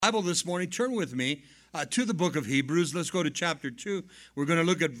Bible this morning, turn with me to the book of Hebrews. Let's go to chapter 2. We're going to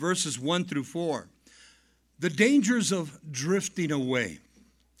look at verses 1 through 4. The dangers of drifting away.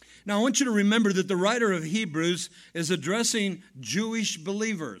 Now, I want you to remember that the writer of Hebrews is addressing Jewish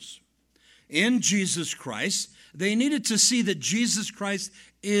believers in Jesus Christ. They needed to see that Jesus Christ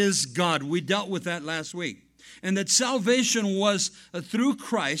is God. We dealt with that last week. And that salvation was through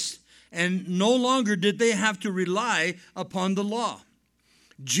Christ, and no longer did they have to rely upon the law.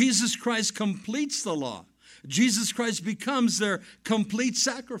 Jesus Christ completes the law. Jesus Christ becomes their complete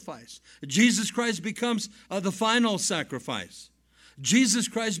sacrifice. Jesus Christ becomes the final sacrifice. Jesus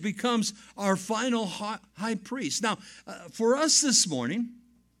Christ becomes our final high priest. Now, for us this morning,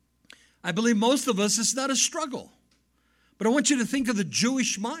 I believe most of us, it's not a struggle. But I want you to think of the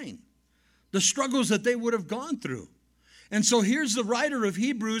Jewish mind, the struggles that they would have gone through. And so here's the writer of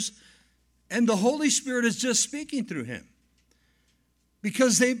Hebrews, and the Holy Spirit is just speaking through him.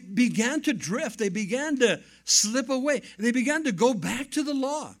 Because they began to drift. They began to slip away. They began to go back to the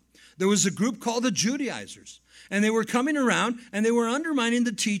law. There was a group called the Judaizers. And they were coming around and they were undermining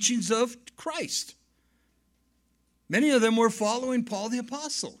the teachings of Christ. Many of them were following Paul the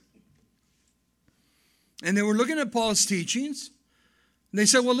Apostle. And they were looking at Paul's teachings. And they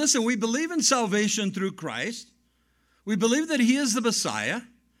said, well, listen, we believe in salvation through Christ. We believe that he is the Messiah.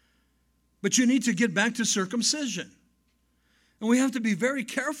 But you need to get back to circumcision. And we have to be very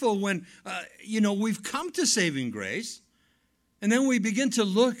careful when, we've come to saving grace. And then we begin to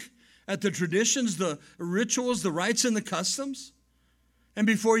look at the traditions, the rituals, the rites, and the customs. And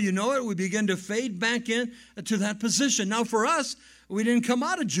before you know it, we begin to fade back in to that position. Now, for us, we didn't come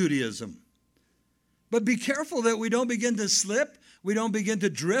out of Judaism. But be careful that we don't begin to slip, we don't begin to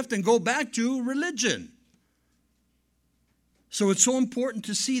drift and go back to religion. So it's so important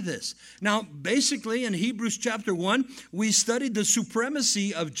to see this. Now, basically, in Hebrews chapter 1, we studied the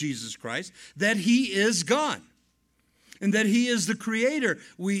supremacy of Jesus Christ, that he is God, and that he is the creator.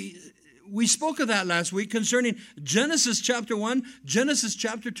 We spoke of that last week concerning Genesis chapter 1, Genesis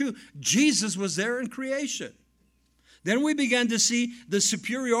chapter 2. Jesus was there in creation. Then we began to see the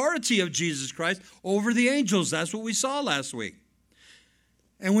superiority of Jesus Christ over the angels. That's what we saw last week.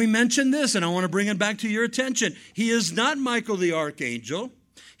 And we mentioned this, and I want to bring it back to your attention. He is not Michael the archangel.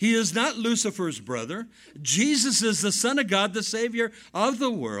 He is not Lucifer's brother. Jesus is the Son of God, the Savior of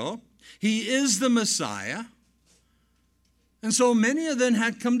the world. He is the Messiah. And so many of them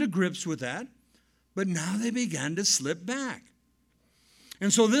had come to grips with that, but now they began to slip back.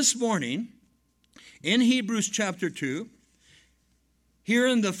 And so this morning, in Hebrews chapter 2, here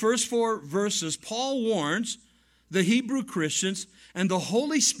in the first 4 verses, Paul warns the Hebrew Christians, and the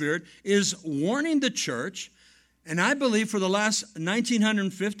Holy Spirit is warning the church, and I believe for the last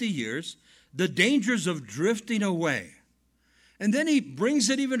 1950 years, the dangers of drifting away. And then he brings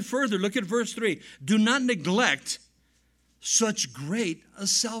it even further. Look at verse 3. Do not neglect such great a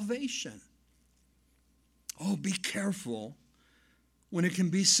salvation. Oh, be careful when it can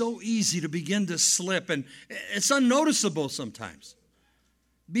be so easy to begin to slip, and it's unnoticeable sometimes.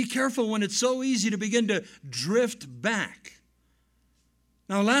 Be careful when it's so easy to begin to drift back.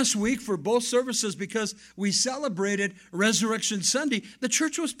 Now, last week for both services, because we celebrated Resurrection Sunday, the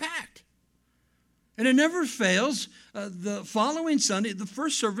church was packed. And it never fails. The following Sunday, the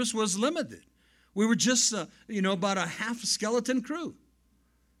first service was limited. We were just, about a half skeleton crew.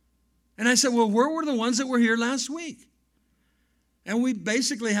 And I said, well, where were the ones that were here last week? And we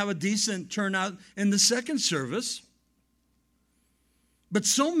basically have a decent turnout in the second service. But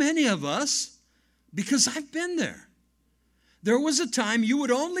so many of us, because I've been there. There was a time you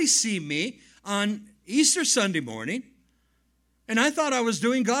would only see me on Easter Sunday morning, and I thought I was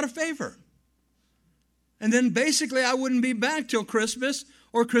doing God a favor. And then basically I wouldn't be back till Christmas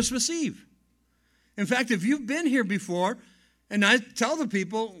or Christmas Eve. In fact, if you've been here before, and I tell the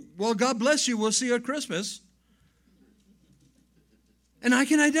people, well, God bless you, we'll see you at Christmas. And I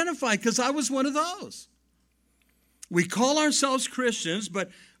can identify because I was one of those. We call ourselves Christians, but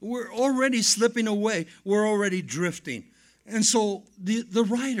we're already slipping away. We're already drifting. And so the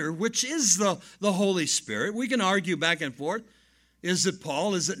writer, which is the Holy Spirit, we can argue back and forth. Is it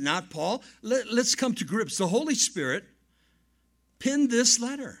Paul? Is it not Paul? Let's come to grips. The Holy Spirit penned this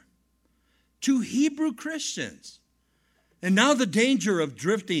letter to Hebrew Christians. And now the danger of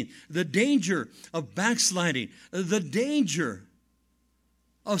drifting, the danger of backsliding, the danger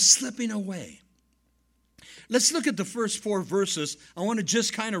of slipping away. Let's look at the first 4 verses. I want to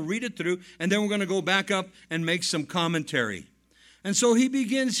just kind of read it through, and then we're going to go back up and make some commentary. And so he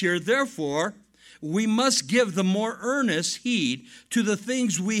begins here, therefore, we must give the more earnest heed to the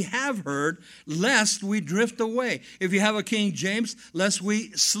things we have heard, lest we drift away. If you have a King James, lest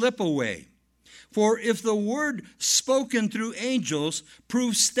we slip away. For if the word spoken through angels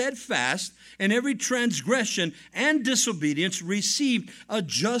proves steadfast, and every transgression and disobedience received a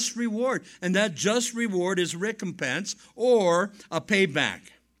just reward, and that just reward is recompense or a payback,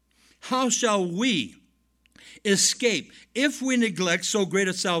 how shall we escape if we neglect so great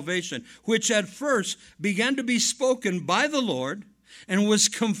a salvation, which at first began to be spoken by the Lord and was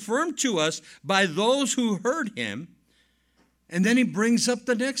confirmed to us by those who heard him? And then he brings up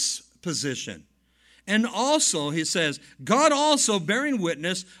the next position. And also, he says, God also bearing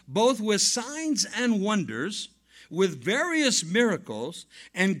witness both with signs and wonders, with various miracles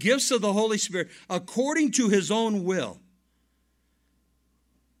and gifts of the Holy Spirit, according to his own will.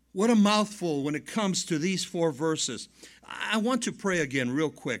 What a mouthful when it comes to these 4 verses. I want to pray again real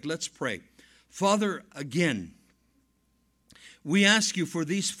quick. Let's pray. Father, again, we ask you for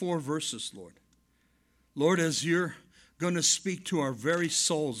these 4 verses, Lord. Lord, as you're going to speak to our very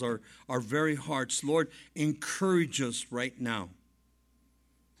souls, our very hearts, Lord, encourage us right now.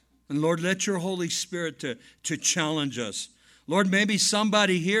 And Lord, let your Holy Spirit to challenge us. Lord, maybe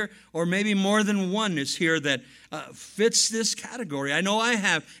somebody here, or maybe more than one is here that fits this category. I know I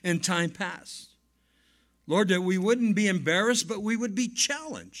have in time past. Lord, that we wouldn't be embarrassed, but we would be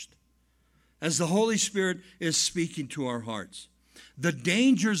challenged as the Holy Spirit is speaking to our hearts. The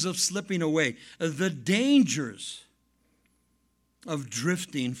dangers of slipping away, the dangers of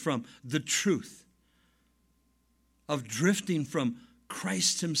drifting from the truth, of drifting from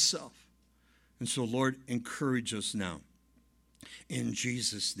Christ himself. And so, Lord, encourage us now. In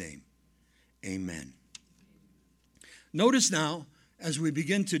Jesus' name, amen. Notice now, as we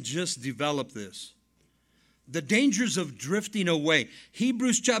begin to just develop this, the dangers of drifting away.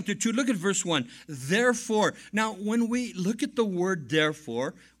 Hebrews chapter 2, look at verse 1. Therefore. Now, when we look at the word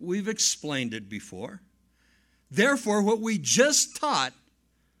therefore, we've explained it before. Therefore, what we just taught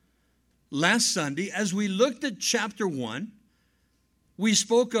last Sunday, as we looked at chapter 1, we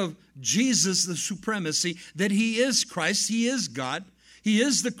spoke of Jesus, the supremacy, that he is Christ, he is God, he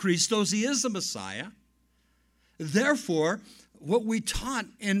is the Christos, he is the Messiah. Therefore, what we taught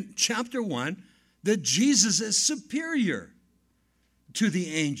in chapter 1, that Jesus is superior to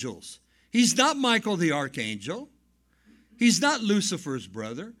the angels. He's not Michael the archangel. He's not Lucifer's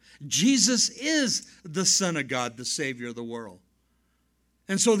brother. Jesus is the Son of God, the Savior of the world.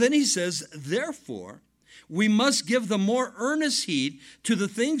 And so then he says, therefore, we must give the more earnest heed to the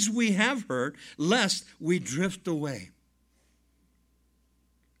things we have heard, lest we drift away.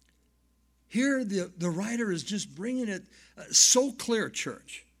 Here, the writer is just bringing it so clear,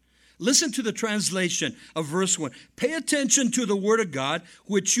 church. Listen to the translation of verse 1. Pay attention to the word of God,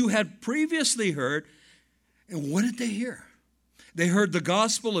 which you had previously heard. And what did they hear? They heard the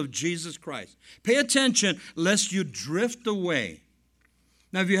gospel of Jesus Christ. Pay attention, lest you drift away.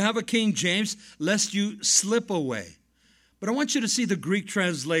 Now, if you have a King James, lest you slip away. But I want you to see the Greek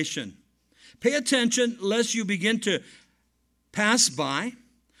translation. Pay attention, lest you begin to pass by,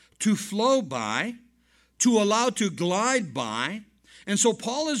 to flow by, to allow to glide by. And so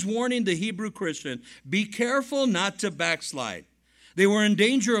Paul is warning the Hebrew Christian, be careful not to backslide. They were in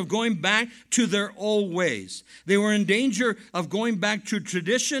danger of going back to their old ways. They were in danger of going back to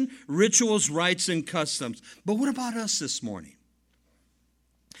tradition, rituals, rites, and customs. But what about us this morning?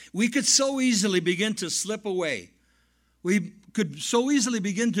 We could so easily begin to slip away. We could so easily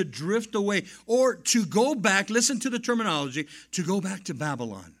begin to drift away or to go back, listen to the terminology, to go back to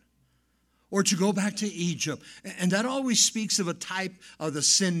Babylon or to go back to Egypt. And that always speaks of a type of the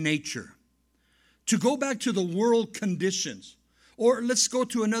sin nature. To go back to the world conditions. Or let's go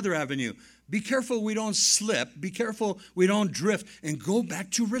to another avenue. Be careful we don't slip. Be careful we don't drift and go back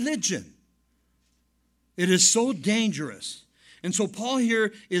to religion. It is so dangerous. And so Paul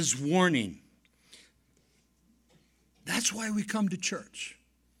here is warning. That's why we come to church.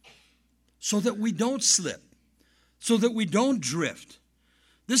 So that we don't slip. So that we don't drift.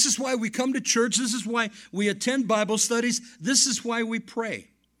 This is why we come to church. This is why we attend Bible studies. This is why we pray.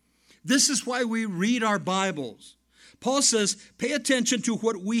 This is why we read our Bibles. Paul says, pay attention to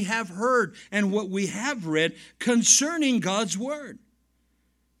what we have heard and what we have read concerning God's word.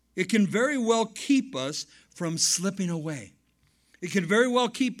 It can very well keep us from slipping away. It can very well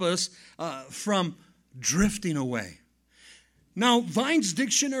keep us from drifting away. Now, Vine's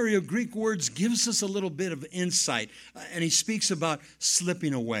Dictionary of Greek Words gives us a little bit of insight, and he speaks about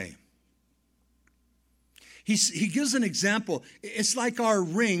slipping away. He gives an example. It's like our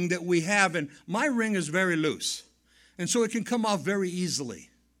ring that we have, and my ring is very loose. And so it can come off very easily.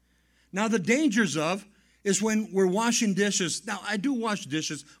 Now, the dangers of is when we're washing dishes. Now, I do wash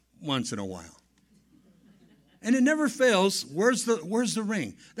dishes once in a while. And it never fails. Where's the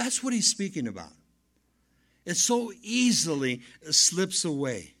ring? That's what he's speaking about. It so easily slips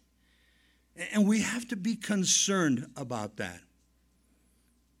away. And we have to be concerned about that.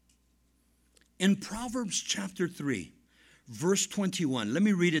 In Proverbs chapter 3, verse 21, let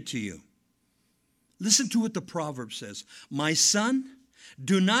me read it to you. Listen to what the proverb says. My son,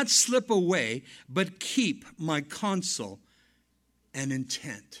 do not slip away, but keep my counsel and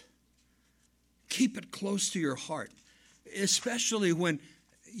intent. Keep it close to your heart, especially when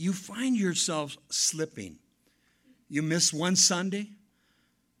you find yourself slipping. You miss one Sunday,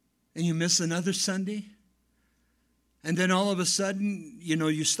 and you miss another Sunday, and then all of a sudden,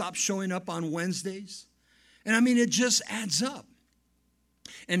 you stop showing up on Wednesdays. And I mean, it just adds up.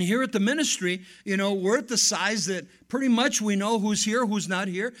 And here at the ministry, we're at the size that pretty much we know who's here, who's not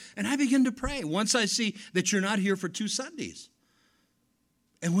here. And I begin to pray once I see that you're not here for 2 Sundays.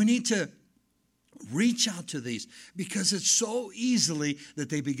 And we need to reach out to these because it's so easily that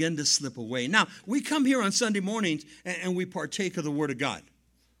they begin to slip away. Now, we come here on Sunday mornings and we partake of the Word of God.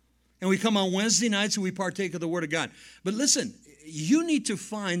 And we come on Wednesday nights and we partake of the Word of God. But listen, you need to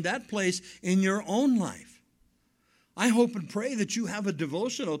find that place in your own life. I hope and pray that you have a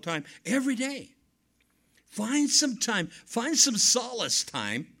devotional time every day. Find some time. Find some solace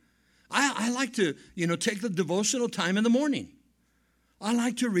time. I like to, take the devotional time in the morning. I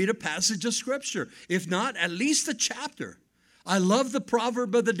like to read a passage of Scripture. If not, at least a chapter. I love the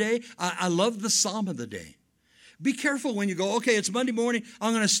proverb of the day. I love the psalm of the day. Be careful when you go, okay, it's Monday morning.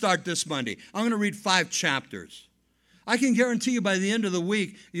 I'm going to start this Monday. I'm going to read 5 chapters. I can guarantee you by the end of the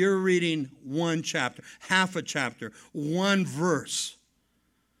week, you're reading 1 chapter, half a chapter, 1 verse.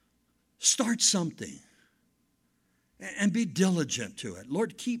 Start something and be diligent to it.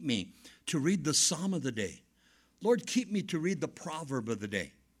 Lord, keep me to read the psalm of the day. Lord, keep me to read the proverb of the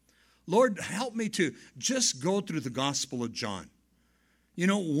day. Lord, help me to just go through the Gospel of John.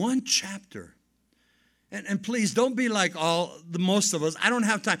 1 chapter. And please don't be like most of us. I don't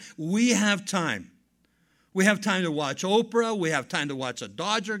have time. We have time. We have time to watch Oprah. We have time to watch a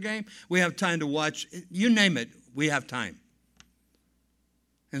Dodger game. We have time to watch, you name it, we have time.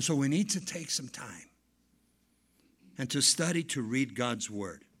 And so we need to take some time and to study to read God's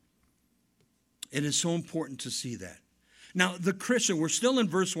Word. It is so important to see that. Now, the Christian, we're still in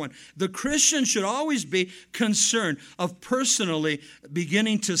verse 1. The Christian should always be concerned of personally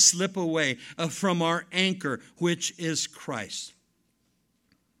beginning to slip away from our anchor, which is Christ.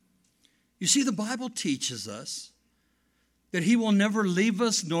 You see, the Bible teaches us that He will never leave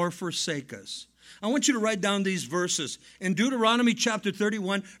us nor forsake us. I want you to write down these verses in Deuteronomy chapter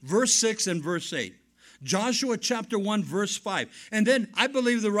 31, verse 6 and verse 8. Joshua chapter 1, verse 5. And then I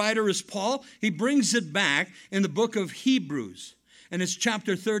believe the writer is Paul. He brings it back in the book of Hebrews. And it's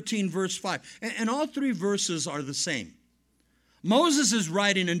chapter 13, verse 5. And all 3 verses are the same. Moses is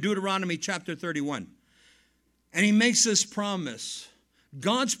writing in Deuteronomy chapter 31. And he makes this promise.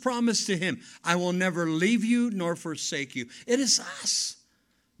 God's promise to him, I will never leave you nor forsake you. It is us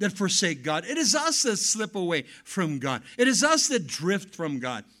that forsake God. It is us that slip away from God. It is us that drift from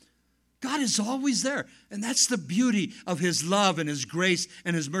God. God is always there. And that's the beauty of His love and His grace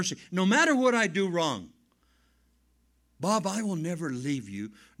and His mercy. No matter what I do wrong, Bob, I will never leave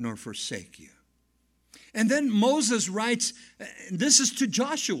you nor forsake you. And then Moses writes, this is to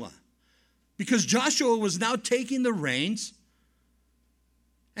Joshua, because Joshua was now taking the reins,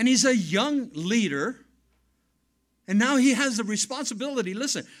 and he's a young leader, and now he has the responsibility,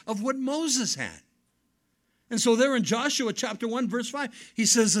 listen, of what Moses had. And so there in Joshua chapter 1, verse 5, he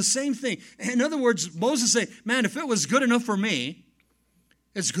says the same thing. In other words, Moses said, man, if it was good enough for me,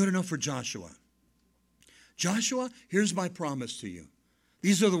 it's good enough for Joshua. Joshua, here's my promise to you.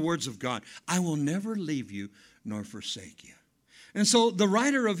 These are the words of God. I will never leave you nor forsake you. And so the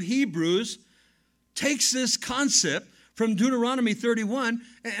writer of Hebrews takes this concept from Deuteronomy 31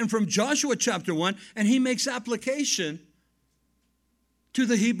 and from Joshua chapter 1, and he makes application to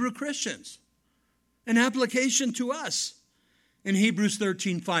the Hebrew Christians. An application to us. In Hebrews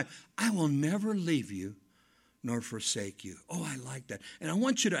 13:5, I will never leave you nor forsake you. Oh, I like that. And I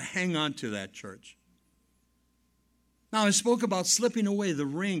want you to hang on to that, church. Now, I spoke about slipping away. The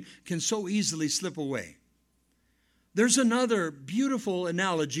ring can so easily slip away. There's another beautiful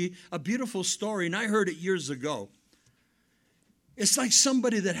analogy, a beautiful story, and I heard it years ago. It's like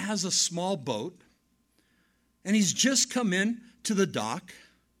somebody that has a small boat, and he's just come in to the dock,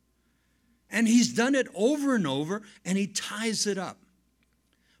 and he's done it over and over, and he ties it up.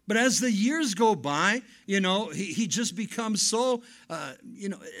 But as the years go by, he just becomes so,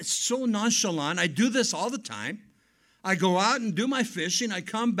 it's so nonchalant. I do this all the time. I go out and do my fishing. I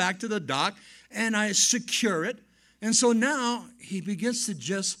come back to the dock and I secure it. And so now he begins to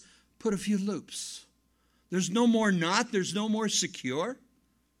just put a few loops. There's no more knot. There's no more secure.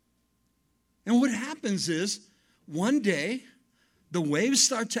 And what happens is one day the waves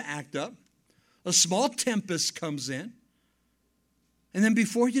start to act up. A small tempest comes in. And then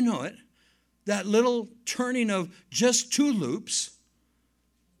before you know it, that little turning of just 2 loops,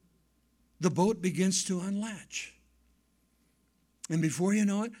 the boat begins to unlatch. And before you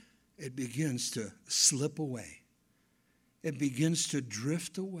know it, it begins to slip away. It begins to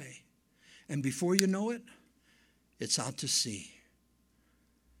drift away. And before you know it, it's out to sea.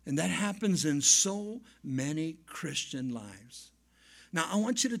 And that happens in so many Christian lives. Now, I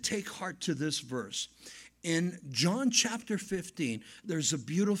want you to take heart to this verse. In John chapter 15, there's a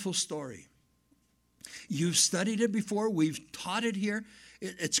beautiful story. You've studied it before. We've taught it here.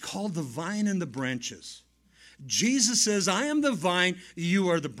 It's called the vine and the branches. Jesus says, I am the vine, you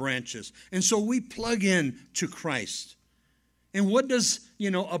are the branches. And so we plug in to Christ. And what does,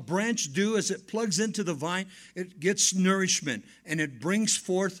 a branch do as it plugs into the vine? It gets nourishment and it brings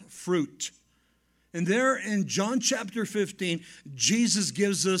forth fruit. And there in John chapter 15, Jesus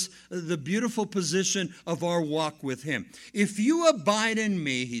gives us the beautiful position of our walk with him. If you abide in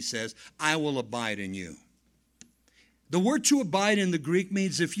me, he says, I will abide in you. The word to abide in the Greek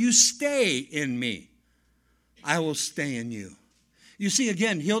means if you stay in me, I will stay in you. You see,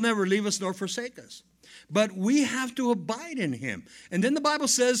 again, he'll never leave us nor forsake us. But we have to abide in him. And then the Bible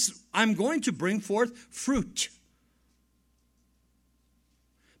says, I'm going to bring forth fruit.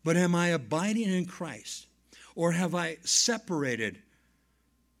 But am I abiding in Christ? Or have I separated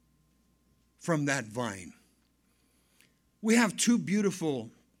from that vine? We have 2 beautiful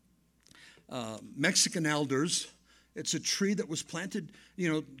Mexican elders. It's a tree that was planted,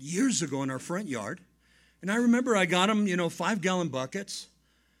 years ago in our front yard. And I remember I got them, 5-gallon buckets.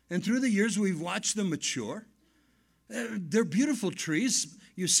 And through the years, we've watched them mature. They're beautiful trees.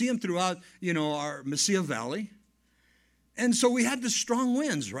 You see them throughout, our Mesilla Valley. And so we had the strong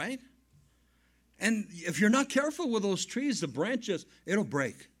winds, right? And if you're not careful with those trees, the branches, it'll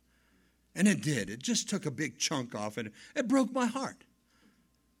break. And it did. It just took a big chunk off it. It broke my heart.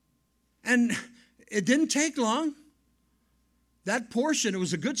 And it didn't take long. That portion, it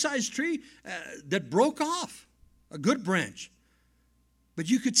was a good-sized tree that broke off, a good branch. But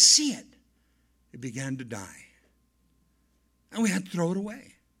you could see it. It began to die. And we had to throw it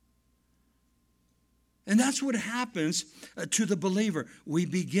away. And that's what happens to the believer. We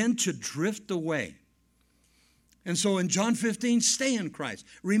begin to drift away. And so in John 15, stay in Christ.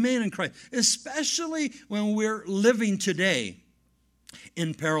 Remain in Christ. Especially when we're living today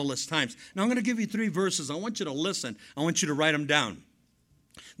in perilous times. Now I'm going to give you 3 verses. I want you to listen. I want you to write them down.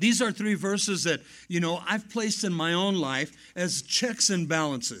 These are 3 verses that, I've placed in my own life as checks and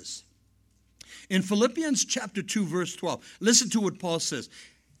balances. In Philippians chapter 2, verse 12, listen to what Paul says.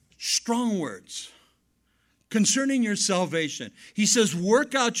 Strong words concerning your salvation. He says,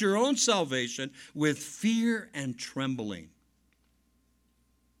 work out your own salvation with fear and trembling.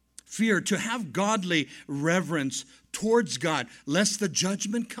 Fear, to have godly reverence towards God, lest the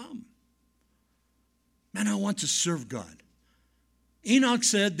judgment come. Man, I want to serve God. Enoch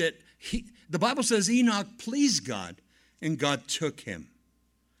said that the Bible says Enoch pleased God and God took him.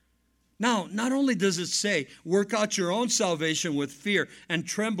 Now, not only does it say, work out your own salvation with fear and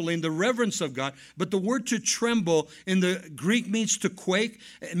trembling, the reverence of God, but the word to tremble in the Greek means to quake,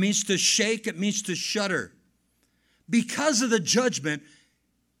 it means to shake, it means to shudder. Because of the judgment,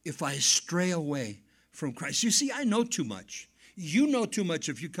 if I stray away from Christ. You see, I know too much. You know too much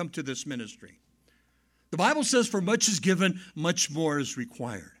if you come to this ministry. The Bible says, for much is given, much more is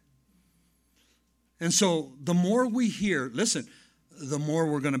required. And so the more we hear, listen, the more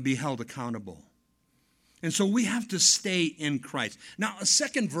we're going to be held accountable. And so we have to stay in Christ. Now, a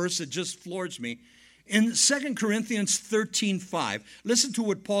second verse that just floors me. In 2 Corinthians 13:5, listen to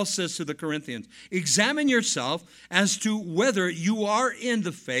what Paul says to the Corinthians. Examine yourself as to whether you are in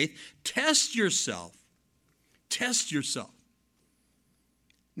the faith. Test yourself. Test yourself.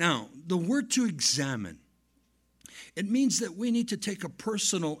 Now, the word to examine, it means that we need to take a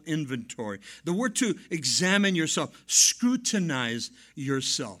personal inventory. The word to examine yourself, scrutinize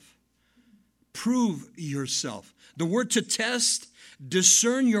yourself, prove yourself. The word to test,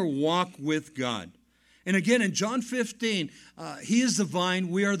 discern your walk with God. And again, in John 15, he is the vine,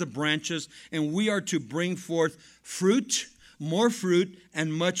 we are the branches, and we are to bring forth fruit, more fruit,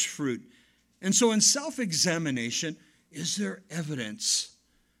 and much fruit. And so in self-examination, is there evidence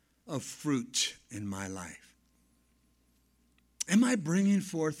of fruit in my life? Am I bringing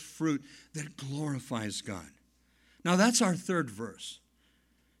forth fruit that glorifies God? Now that's our third verse.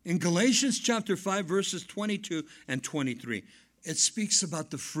 In Galatians chapter 5, verses 22 and 23, it speaks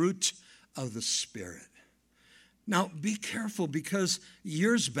about the fruit of the Spirit. Now, be careful, because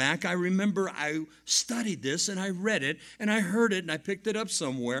years back, I remember I studied this and I read it and I heard it and I picked it up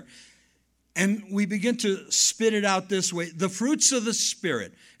somewhere. And we begin to spit it out this way: the fruits of the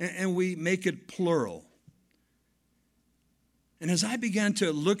Spirit, and we make it plural. And as I began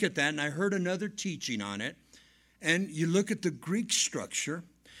to look at that, and I heard another teaching on it, and you look at the Greek structure,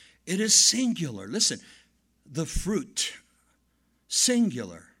 it is singular. Listen, the fruit,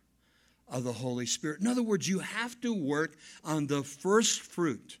 singular, of the Holy Spirit. In other words, you have to work on the first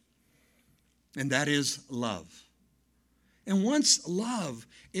fruit, and that is love. And once love,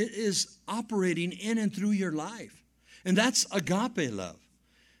 it is operating in and through your life. And that's agape love.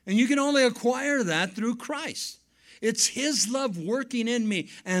 And you can only acquire that through Christ. It's His love working in me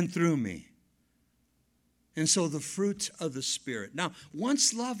and through me. And so the fruit of the Spirit. Now,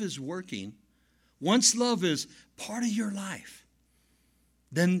 once love is working, once love is part of your life,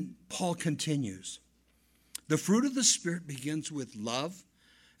 then Paul continues. The fruit of the Spirit begins with love,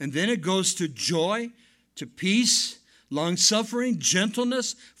 and then it goes to joy, to peace, long-suffering,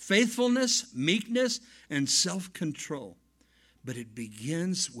 gentleness, faithfulness, meekness, and self-control. But it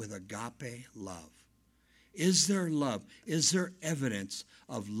begins with agape love. Is there love? Is there evidence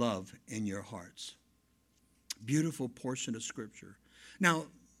of love in your hearts? Beautiful portion of Scripture. Now,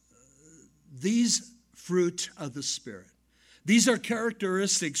 these fruit of the Spirit, these are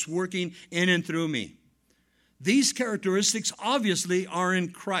characteristics working in and through me. These characteristics obviously are in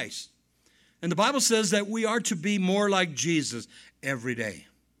Christ. And the Bible says that we are to be more like Jesus every day.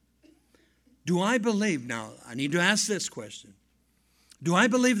 Do I believe, now I need to ask this question, do I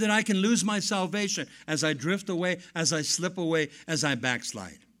believe that I can lose my salvation as I drift away, as I slip away, as I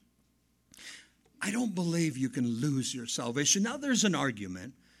backslide? I don't believe you can lose your salvation. Now there's an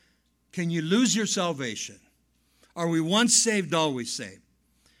argument. Can you lose your salvation? Are we once saved, always saved?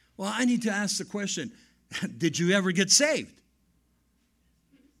 Well, I need to ask the question, did you ever get saved?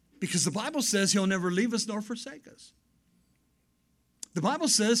 Because the Bible says He'll never leave us nor forsake us. The Bible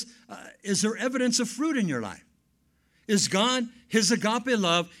says, is there evidence of fruit in your life? Is God, His agape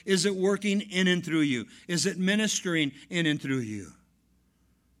love, is it working in and through you? Is it ministering in and through you?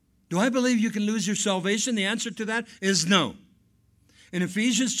 Do I believe you can lose your salvation? The answer to that is no. In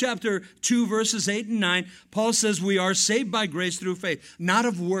Ephesians chapter 2, verses 8 and 9, Paul says we are saved by grace through faith, not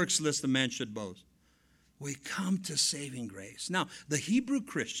of works, lest a man should boast. We come to saving grace. Now, the Hebrew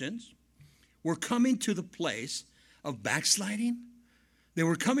Christians were coming to the place of backsliding. They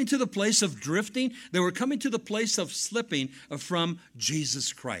were coming to the place of drifting. They were coming to the place of slipping from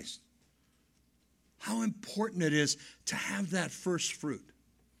Jesus Christ. How important it is to have that first fruit,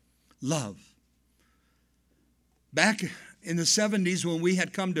 love. Back in the 70s, when we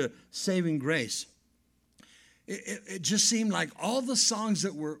had come to saving grace, it just seemed like all the songs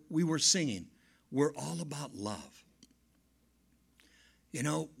that we were singing were all about love. You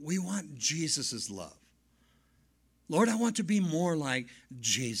know, we want Jesus' love. Lord, I want to be more like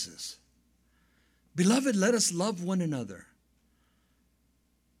Jesus. Beloved, let us love one another.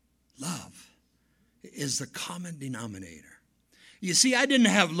 Love is the common denominator. You see, I didn't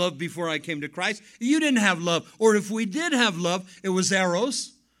have love before I came to Christ. You didn't have love. Or if we did have love, it was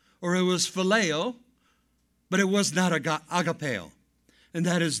eros, or it was phileo, but it was not agapeo. And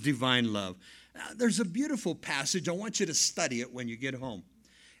that is divine love. Now, there's a beautiful passage. I want you to study it when you get home.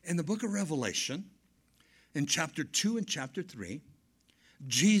 In the book of Revelation, in chapter 2 and chapter 3,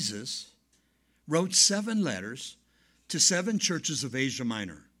 Jesus wrote 7 letters to 7 churches of Asia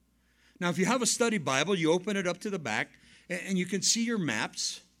Minor. Now, if you have a study Bible, you open it up to the back, and you can see your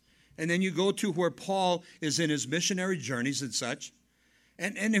maps, and then you go to where Paul is in his missionary journeys and such.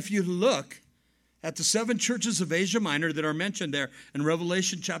 And if you look at the 7 churches of Asia Minor that are mentioned there in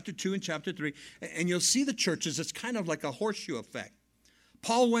Revelation chapter 2 and chapter 3, and you'll see the churches, it's kind of like a horseshoe effect.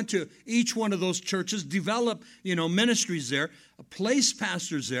 Paul went to each one of those churches, developed, ministries there, placed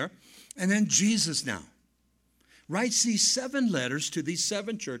pastors there, and then Jesus now writes these 7 letters to these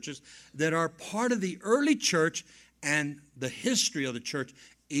 7 churches that are part of the early church and the history of the church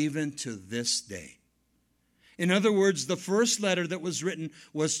even to this day. In other words, the first letter that was written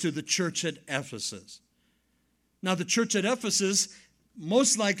was to the church at Ephesus. Now, the church at Ephesus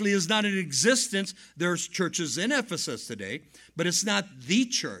most likely is not in existence. There's churches in Ephesus today, but it's not the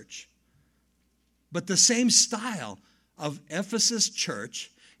church. But the same style of Ephesus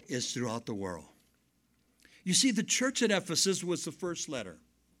church is throughout the world. You see, the church at Ephesus was the first letter.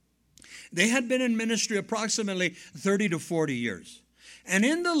 They had been in ministry approximately 30 to 40 years. And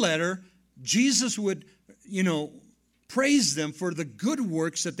in the letter, Jesus would, praise them for the good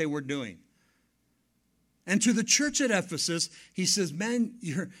works that they were doing. And to the church at Ephesus, he says, man,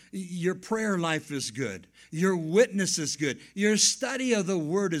 your prayer life is good. Your witness is good. Your study of the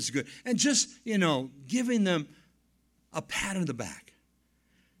word is good. And just, giving them a pat on the back.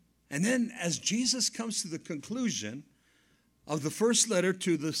 And then as Jesus comes to the conclusion of the first letter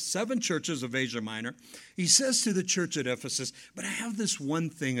to the 7 churches of Asia Minor, he says to the church at Ephesus, but I have this one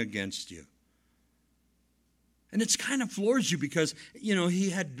thing against you. And it's kind of floors you because, he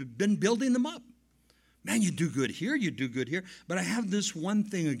had been building them up. Man, you do good here, you do good here, but I have this one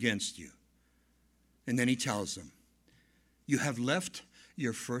thing against you. And then he tells them, you have left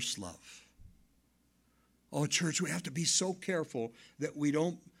your first love. Oh, church, we have to be so careful that we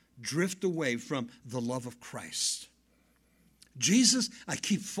don't drift away from the love of Christ. Jesus, I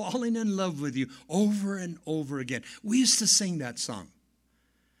keep falling in love with you over and over again. We used to sing that song.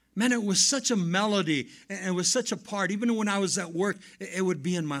 Man, it was such a melody, and it was such a part. Even when I was at work, it would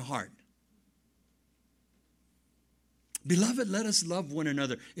be in my heart. Beloved, let us love one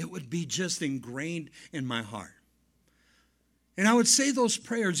another. It would be just ingrained in my heart. And I would say those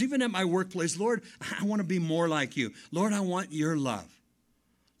prayers, even at my workplace. Lord, I want to be more like you. Lord, I want your love.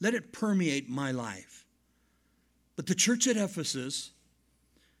 Let it permeate my life. But the church at Ephesus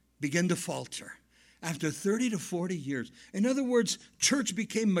began to falter after 30 to 40 years. In other words, church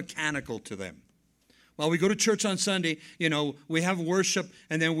became mechanical to them. While we go to church on Sunday, we have worship,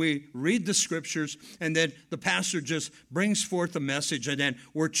 and then we read the scriptures, and then the pastor just brings forth a message, and then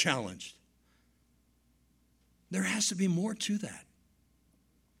we're challenged. There has to be more to that.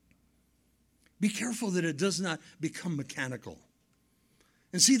 Be careful that it does not become mechanical.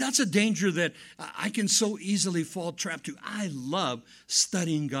 And see, that's a danger that I can so easily fall trap to. I love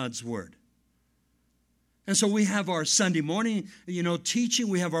studying God's word. And so we have our Sunday morning, teaching.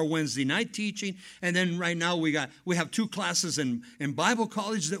 We have our Wednesday night teaching. And then right now we have 2 classes in Bible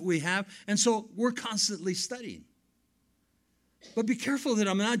college that we have. And so we're constantly studying. But be careful that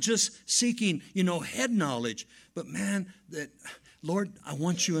I'm not just seeking, head knowledge. But man, that, Lord, I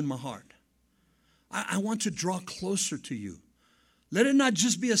want you in my heart. I want to draw closer to you. Let it not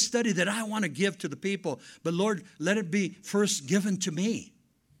just be a study that I want to give to the people. But Lord, let it be first given to me.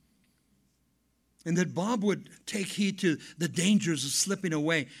 And that Bob would take heed to the dangers of slipping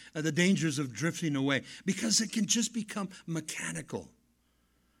away, the dangers of drifting away, because it can just become mechanical.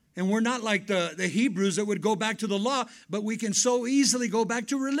 And we're not like the Hebrews that would go back to the law, but we can so easily go back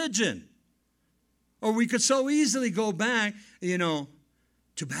to religion. Or we could so easily go back,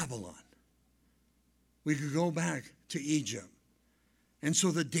 to Babylon. We could go back to Egypt. And so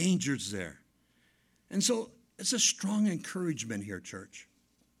the danger's there. And so it's a strong encouragement here, church.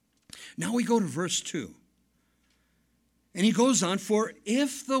 Now we go to verse 2. And he goes on, for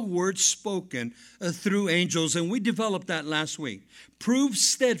if the word spoken through angels, and we developed that last week, proves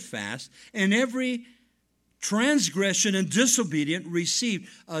steadfast, and every transgression and disobedient received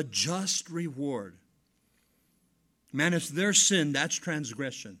a just reward. Man, if there's sin, that's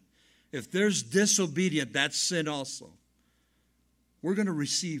transgression. If there's disobedient, that's sin also. We're going to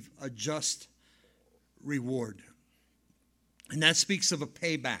receive a just reward. And that speaks of a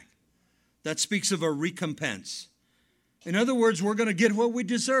payback. That speaks of a recompense. In other words, we're going to get what we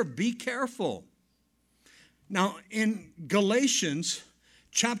deserve. Be careful. Now, in Galatians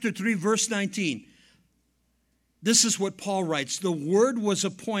chapter 3, verse 19, this is what Paul writes. The word was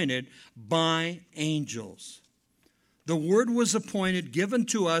appointed by angels. The word was appointed, given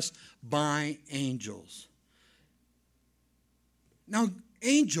to us by angels. Now,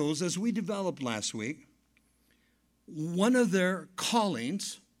 angels, as we developed last week, one of their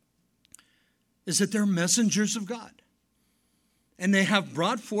callings is that they're messengers of God. And they have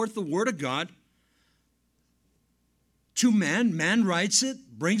brought forth the word of God to man. Man writes it,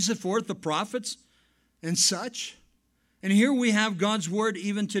 brings it forth, the prophets and such. And here we have God's word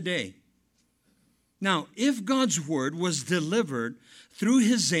even today. Now, if God's word was delivered through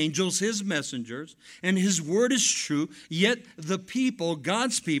his angels, his messengers, and his word is true, yet the people,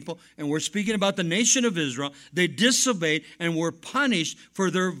 God's people, and we're speaking about the nation of Israel, they disobeyed and were punished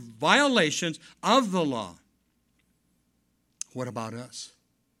for their violations of the law. What about us?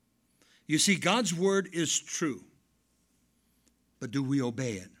 You see, God's word is true, but do we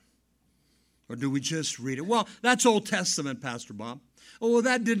obey it? Or do we just read it? Well, that's Old Testament, Pastor Bob. Oh, well,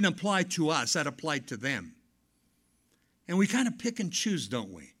 that didn't apply to us. That applied to them. And we kind of pick and choose,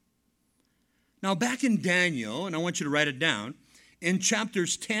 don't we? Now, back in Daniel, and I want you to write it down, in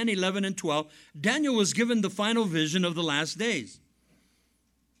chapters 10, 11, and 12, Daniel was given the final vision of the last days.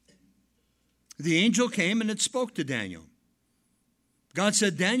 the angel came and it spoke to Daniel. God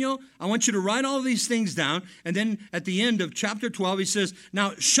said, Daniel, I want you to write all these things down. And then at the end of chapter 12, he says,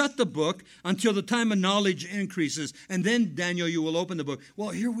 now shut the book until the time of knowledge increases. And then, Daniel, you will open the book. Well,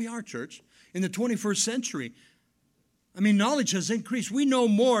 here we are, church, in the 21st century. I mean, knowledge has increased. We know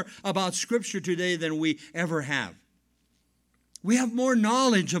more about Scripture today than we ever have. We have more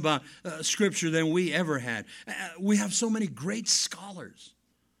knowledge about Scripture than we ever had. We have so many great scholars.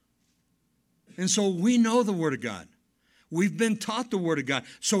 And so we know the Word of God. We've been taught the Word of God.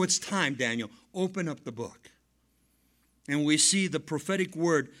 So it's time, Daniel, open up the book. And we see the prophetic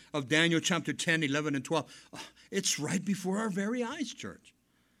word of Daniel chapter 10, 11, and 12. It's right before our very eyes, church.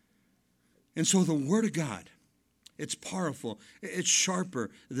 And so the Word of God, it's powerful. It's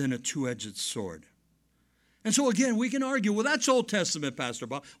sharper than a two-edged sword. And so again, we can argue, well, that's Old Testament, Pastor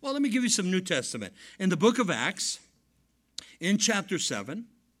Bob. Well, let me give you some New Testament. In the book of Acts, in chapter 7,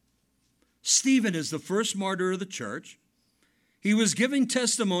 Stephen is the first martyr of the church. He was giving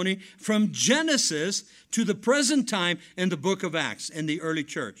testimony from Genesis to the present time in the book of Acts in the early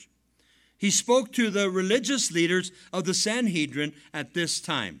church. He spoke to the religious leaders of the Sanhedrin at this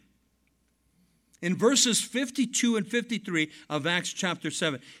time. In verses 52 and 53 of Acts chapter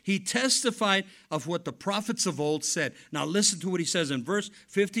 7, he testified of what the prophets of old said. Now listen to what he says in verse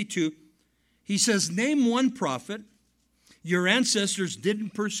 52. He says, name one prophet your ancestors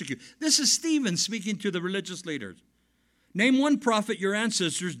didn't persecute. This is Stephen speaking to the religious leaders. Name one prophet your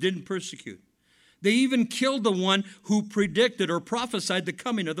ancestors didn't persecute. They even killed the one who predicted or prophesied the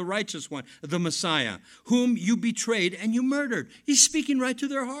coming of the righteous one, the Messiah, whom you betrayed and you murdered. He's speaking right to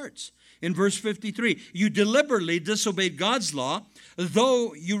their hearts. In verse 53, you deliberately disobeyed God's law,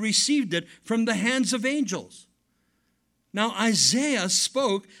 though you received it from the hands of angels. Now Isaiah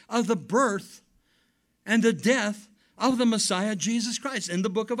spoke of the birth and the death of the Messiah, Jesus Christ, in the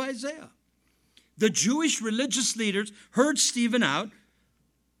book of Isaiah. The Jewish religious leaders heard Stephen out,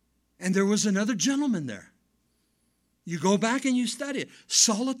 and there was another gentleman there. You go back and you study it.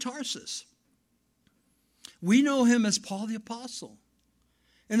 Saul of Tarsus. We know him as Paul the Apostle.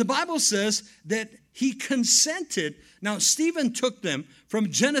 And the Bible says that he consented. Now, Stephen took them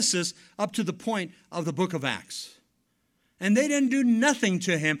from Genesis up to the point of the book of Acts. And they didn't do nothing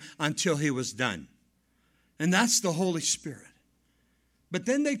to him until he was done. And that's the Holy Spirit. But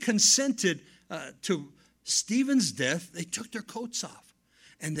then they consented to Stephen's death. They took their coats off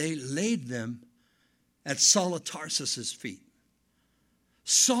and they laid them at Saul of Tarsus' feet.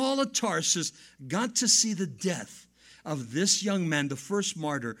 Saul of Tarsus got to see the death of this young man, the first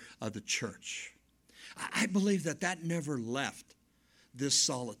martyr of the church. I believe that never left this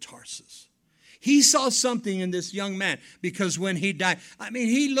Saul of Tarsus. He saw something in this young man because when he died,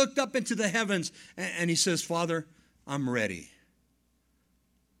 he looked up into the heavens and he says, Father, I'm ready.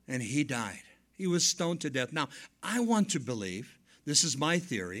 And he died. He was stoned to death. Now, I want to believe, this is my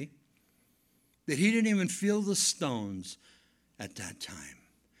theory, that he didn't even feel the stones at that time.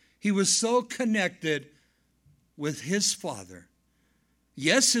 He was so connected with his Father.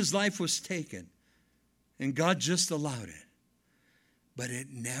 Yes, his life was taken, and God just allowed it. But it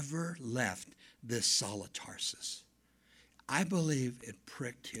never left this Saul of Tarsus. I believe it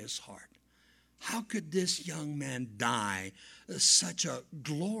pricked his heart. How could this young man die such a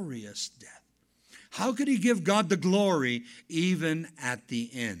glorious death? How could he give God the glory even at the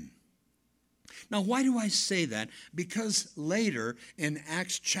end? Now, why do I say that? Because later in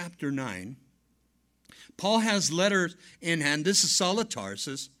Acts chapter 9, Paul has letters in hand. This is Saul of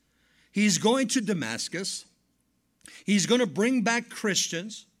Tarsus. He's going to Damascus. He's going to bring back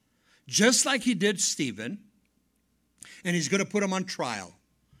Christians, just like he did Stephen, and he's going to put them on trial.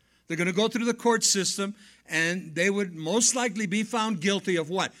 They're going to go through the court system, and they would most likely be found guilty of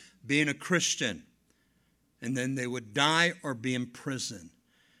what? Being a Christian. And then they would die or be in prison.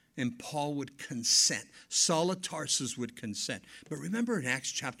 And Paul would consent. Saul of Tarsus would consent. But remember in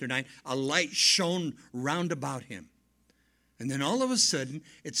Acts chapter 9, a light shone round about him. And then all of a sudden,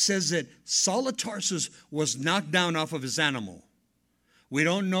 it says that Saul of Tarsus was knocked down off of his animal. We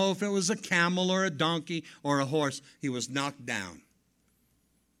don't know if it was a camel or a donkey or a horse. He was knocked down.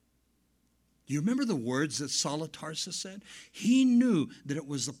 Do you remember the words that Saul of Tarsus said? He knew that it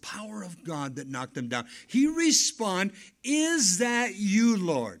was the power of God that knocked him down. He responded, is that you,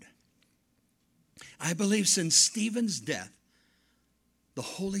 Lord? I believe since Stephen's death, the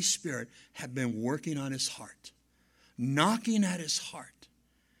Holy Spirit had been working on his heart, knocking at his heart,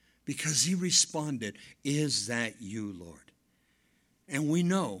 because he responded, is that you, Lord? And we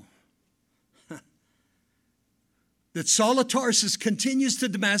know that Saul of Tarsus continues to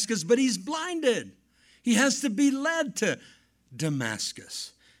Damascus, but he's blinded. He has to be led to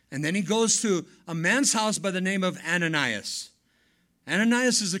Damascus. And then he goes to a man's house by the name of Ananias.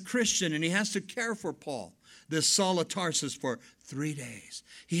 Ananias is a Christian, and he has to care for Paul, this Saul of Tarsus, for 3 days.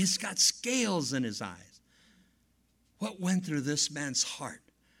 He's got scales in his eyes. What went through this man's heart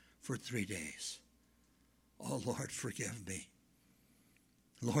for 3 days? Oh, Lord, forgive me.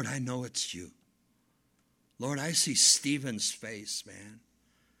 Lord, I know it's you. Lord, I see Stephen's face, man.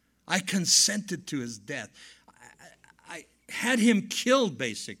 I consented to his death. I had him killed,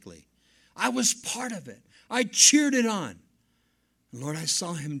 basically. I was part of it. I cheered it on. Lord, I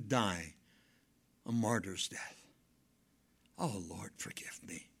saw him die a martyr's death. Oh, Lord, forgive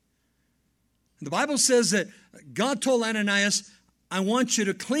me. The Bible says that God told Ananias, I want you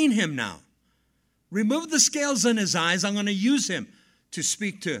to clean him now. Remove the scales in his eyes. I'm going to use him to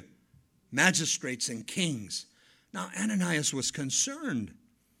speak to magistrates and kings. Now, Ananias was concerned.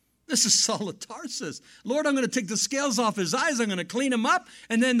 This is Saul of Tarsus. Lord, I'm going to take the scales off his eyes. I'm going to clean him up.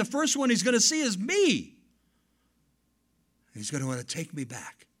 And then the first one he's going to see is me. He's going to want to take me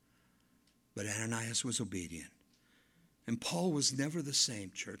back. But Ananias was obedient. And Paul was never the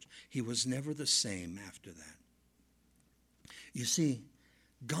same, church. He was never the same after that. You see,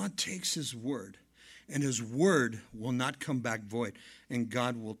 God takes his word, and his word will not come back void, and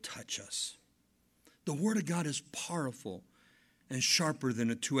God will touch us. The word of God is powerful and sharper than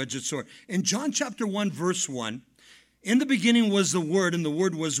a two-edged sword. In John chapter 1, verse 1, in the beginning was the Word, and the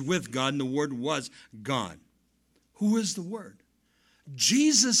Word was with God, and the Word was God. Who is the Word?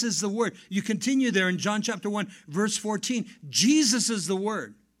 Jesus is the Word. You continue there in John chapter 1, verse 14. Jesus is the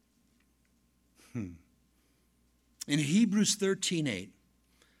Word. In Hebrews 13:8,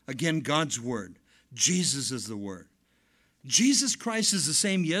 again, God's Word. Jesus is the Word. Jesus Christ is the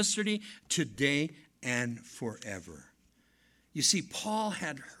same yesterday, today, and forever. You see, Paul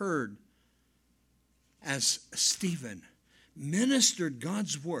had heard as Stephen ministered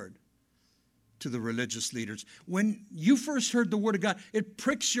God's word to the religious leaders. When you first heard the word of God, it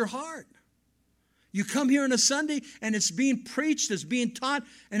pricks your heart. You come here on a Sunday and it's being preached, it's being taught,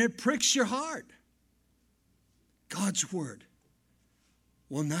 and it pricks your heart. God's word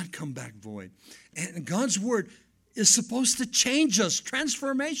will not come back void. And God's word is supposed to change us,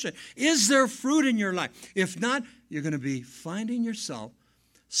 transformation. Is there fruit in your life? If not, you're going to be finding yourself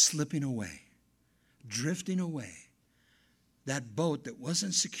slipping away, drifting away. That boat that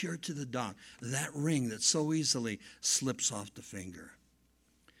wasn't secured to the dock, that ring that so easily slips off the finger.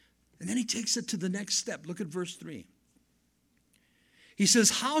 And then he takes it to the next step. Look at verse 3. He says,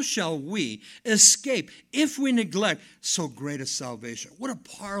 how shall we escape if we neglect so great a salvation? What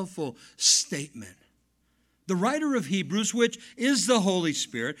a powerful statement. The writer of Hebrews, which is the Holy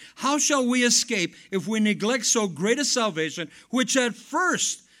Spirit, how shall we escape if we neglect so great a salvation, which at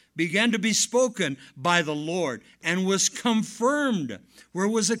first began to be spoken by the Lord and was confirmed? Where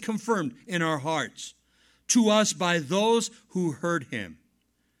was it confirmed? In our hearts. To us by those who heard him.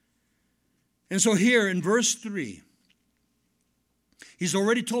 And so here in verse 3, he's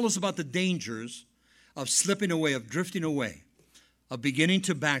already told us about the dangers of slipping away, of drifting away, of beginning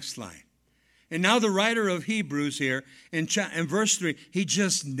to backslide. And now the writer of Hebrews here in verse 3, he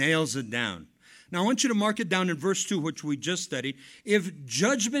just nails it down. Now I want you to mark it down in verse 2, which we just studied. If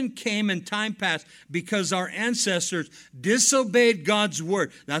judgment came in time past because our ancestors disobeyed God's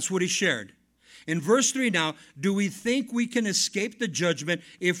word, that's what he shared. In verse 3 now, do we think we can escape the judgment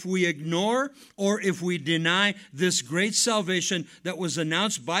if we ignore or if we deny this great salvation that was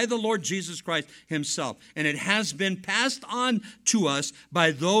announced by the Lord Jesus Christ himself? And it has been passed on to us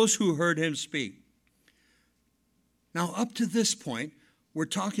by those who heard him speak. Now, up to this point, we're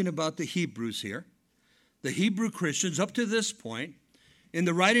talking about the Hebrews here, the Hebrew Christians. Up to this point, in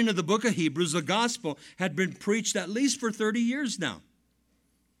the writing of the book of Hebrews, the gospel had been preached at least for 30 years now.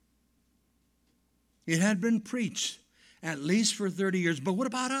 It had been preached at least for 30 years. But what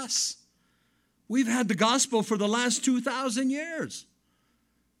about us? We've had the gospel for the last 2,000 years.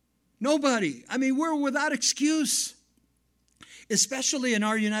 Nobody. I mean, we're without excuse, especially in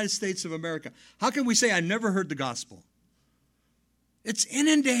our United States of America. How can we say, I never heard the gospel? It's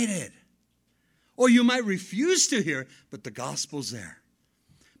inundated. Or you might refuse to hear it, but the gospel's there.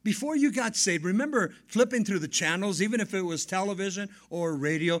 Before you got saved, remember flipping through the channels, even if it was television or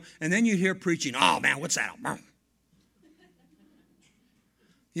radio, and then you'd hear preaching. Oh, man, what's that?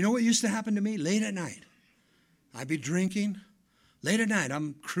 You know what used to happen to me? Late at night. I'd be drinking. Late at night,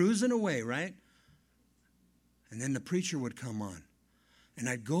 I'm cruising away, right? And then the preacher would come on. And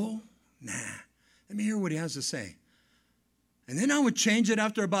I'd go, let me hear what he has to say. And then I would change it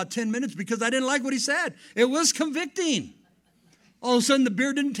after about 10 minutes because I didn't like what he said. It was convicting. All of a sudden, the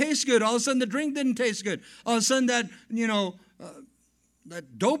beer didn't taste good. All of a sudden, the drink didn't taste good. All of a sudden, that,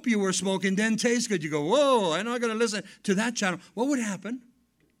 that dope you were smoking didn't taste good. You go, whoa, I'm not going to listen to that channel. What would happen?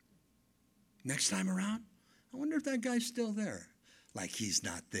 Next time around, I wonder if that guy's still there. Like he's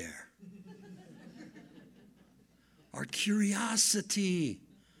not there. Our curiosity.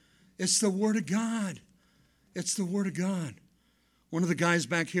 It's the Word of God. It's the Word of God. One of the guys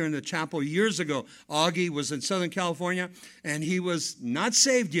back here in the chapel years ago, Augie, was in Southern California, and he was not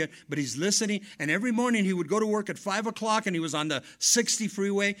saved yet, but he's listening. And every morning he would go to work at 5 o'clock, and he was on the 60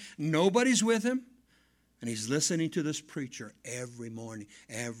 freeway. Nobody's with him. And he's listening to this preacher every morning.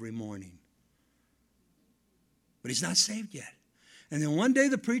 But he's not saved yet. And then one day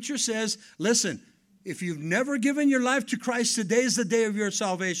the preacher says, listen, if you've never given your life to Christ, today is the day of your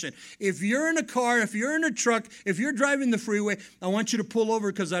salvation. If you're in a car, if you're in a truck, if you're driving the freeway, I want you to pull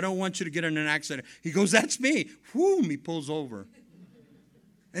over because I don't want you to get in an accident. He goes, that's me. Whoom, he pulls over.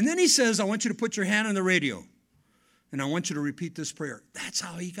 And then he says, I want you to put your hand on the radio. And I want you to repeat this prayer. That's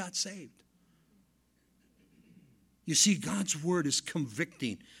how he got saved. You see, God's word is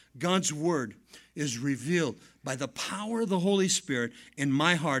convicting. God's word is revealed by the power of the Holy Spirit in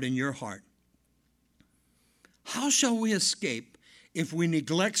my heart and your heart. How shall we escape if we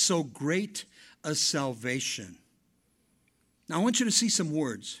neglect so great a salvation? Now, I want you to see some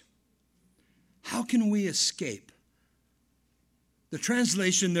words. How can we escape? The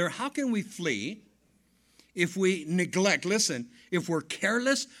translation there, how can we flee if we neglect, listen, if we're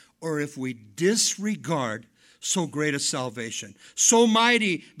careless or if we disregard so great a salvation? So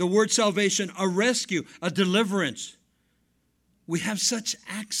mighty, the word salvation, a rescue, a deliverance. We have such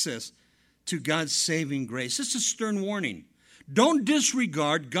access to God's saving grace. This is a stern warning. Don't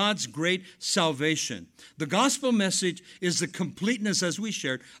disregard God's great salvation. The gospel message is the completeness, as we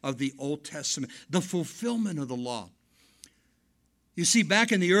shared, of the Old Testament, the fulfillment of the law. You see,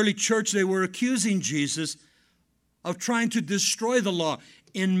 back in the early church, they were accusing Jesus of trying to destroy the law.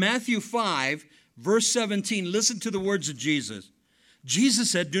 In Matthew 5, verse 17, listen to the words of Jesus. Jesus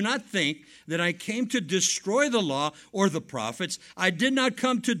said, do not think that I came to destroy the law or the prophets. I did not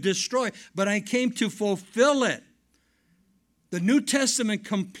come to destroy, but I came to fulfill it. The New Testament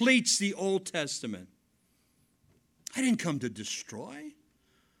completes the Old Testament. I didn't come to destroy.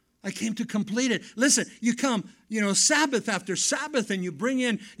 I came to complete it. Listen, you come, Sabbath after Sabbath, and you bring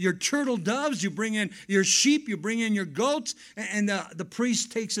in your turtle doves, you bring in your sheep, you bring in your goats, and the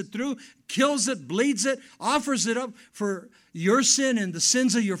priest takes it through, kills it, bleeds it, offers it up for your sin and the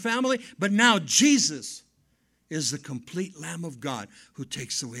sins of your family. But now Jesus is the complete Lamb of God who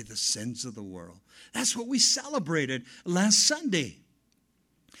takes away the sins of the world. That's what we celebrated last Sunday.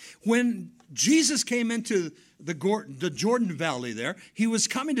 When Jesus came into the Jordan Valley there, he was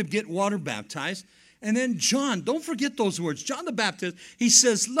coming to get water baptized. And then John, don't forget those words, John the Baptist, he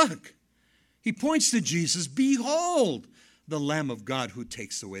says, look, he points to Jesus, behold, the Lamb of God who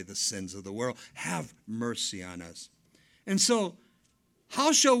takes away the sins of the world. Have mercy on us. And so,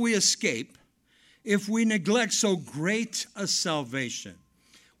 how shall we escape if we neglect so great a salvation?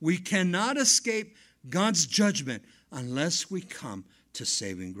 We cannot escape God's judgment unless we come to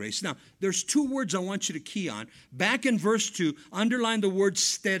saving grace. Now, there's two words I want you to key on. Back in verse 2, underline the word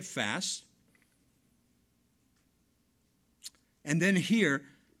steadfast. And then here,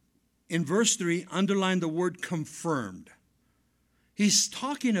 in verse 3, underline the word confirmed. He's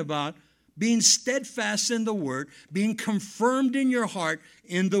talking about being steadfast in the word, being confirmed in your heart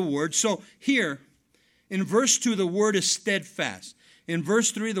in the word. So here, in verse 2, the word is steadfast. In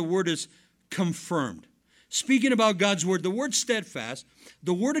verse 3, the word is confirmed. Speaking about God's word, the word steadfast,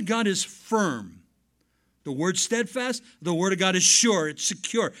 the word of God is firm. The word steadfast, the word of God is sure, it's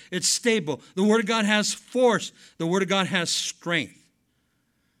secure, it's stable. The word of God has force. The word of God has strength.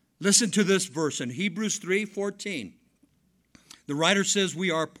 Listen to this verse in Hebrews 3:14. The writer says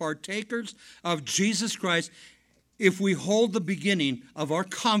we are partakers of Jesus Christ if we hold the beginning of our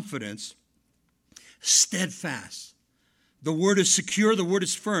confidence steadfast. The word is secure, the word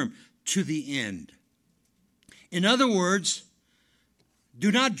is firm to the end. In other words,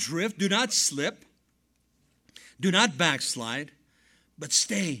 do not drift, do not slip, do not backslide, but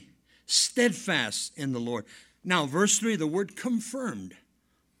stay steadfast in the Lord. Now, verse 3, the word confirmed.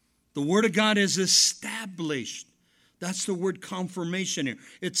 The word of God is established. That's the word confirmation here.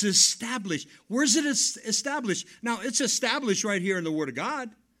 It's established. Where's it established? Now, it's established right here in the word of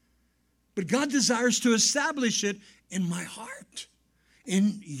God. But God desires to establish it in my heart,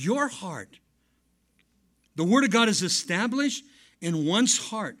 in your heart. The word of God is established in one's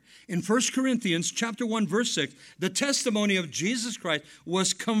heart. In 1 Corinthians chapter 1, verse 6, the testimony of Jesus Christ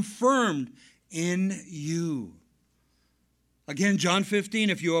was confirmed in you. Again, John 15,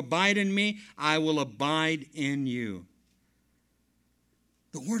 if you abide in me, I will abide in you.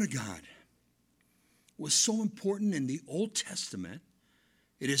 The Word of God was so important in the Old Testament,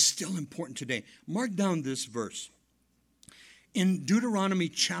 it is still important today. Mark down this verse. In Deuteronomy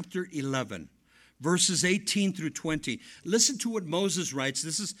chapter 11, verses 18 through 20, listen to what Moses writes.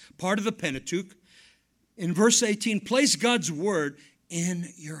 This is part of the Pentateuch. In verse 18, place God's Word in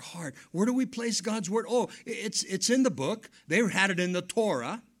your heart. Where do we place God's Word? Oh, it's in the book. They had it in the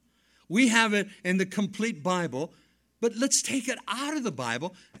Torah. We have it in the complete Bible. But let's take it out of the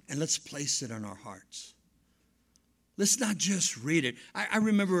Bible and let's place it in our hearts. Let's not just read it. I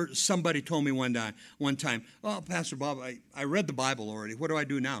remember somebody told me one time, "Oh, Pastor Bob, I read the Bible already. What do I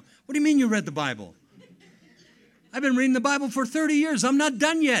do now?" "What do you mean you read the Bible?" "I've been reading the Bible for 30 years. I'm not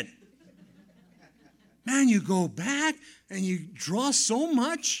done yet." Man, you go back and you draw so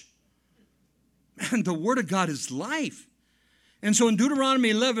much. Man, the Word of God is life. And so in Deuteronomy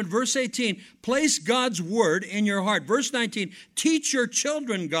 11, verse 18, place God's Word in your heart. Verse 19, teach your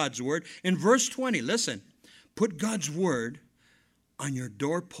children God's Word. In verse 20, listen, put God's Word on your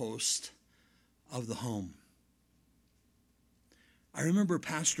doorpost of the home. I remember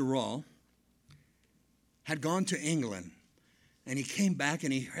Pastor Arial had gone to England, and he came back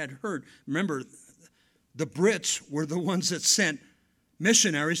and he had heard, remember, the Brits were the ones that sent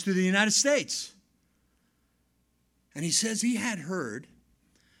missionaries to the United States. And he says he had heard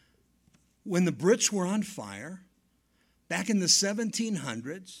when the Brits were on fire back in the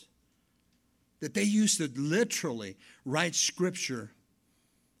 1700s that they used to literally write scripture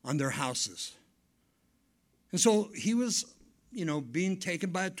on their houses. And so he was, being taken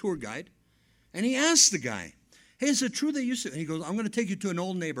by a tour guide, and he asked the guy, "Hey, is it true they used to?" And he goes, "I'm going to take you to an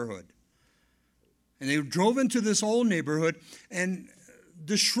old neighborhood." And they drove into this old neighborhood, and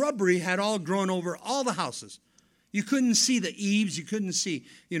the shrubbery had all grown over all the houses. You couldn't see the eaves. You couldn't see,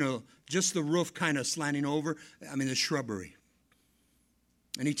 just the roof kind of slanting over. The shrubbery.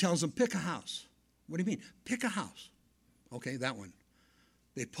 And he tells them, pick a house. What do you mean? Pick a house. Okay, that one.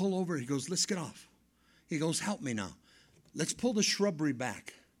 They pull over. He goes, let's get off. He goes, help me now. Let's pull the shrubbery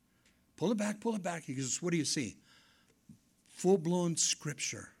back. Pull it back, pull it back. He goes, what do you see? Full-blown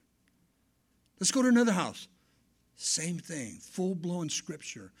scripture. Let's go to another house. Same thing, full-blown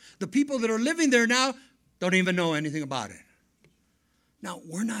scripture. The people that are living there now don't even know anything about it. Now,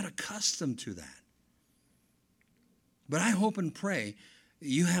 we're not accustomed to that. But I hope and pray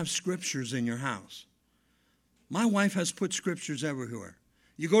you have scriptures in your house. My wife has put scriptures everywhere.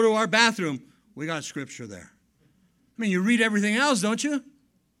 You go to our bathroom, we got scripture there. You read everything else, don't you?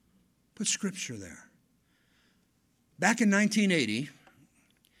 Put scripture there. Back in 1980,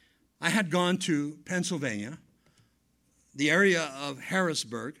 I had gone to Pennsylvania, the area of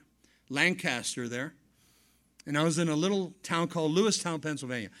Harrisburg, Lancaster there. And I was in a little town called Lewistown,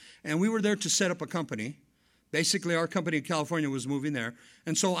 Pennsylvania. And we were there to set up a company. Basically, our company in California was moving there.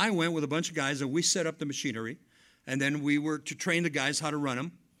 And so I went with a bunch of guys, and we set up the machinery. And then we were to train the guys how to run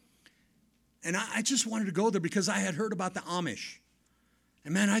them. And I just wanted to go there because I had heard about the Amish.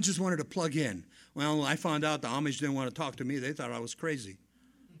 And, man, I just wanted to plug in. Well, I found out the Amish didn't want to talk to me. They thought I was crazy.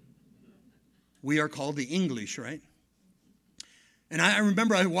 We are called the English, right? And I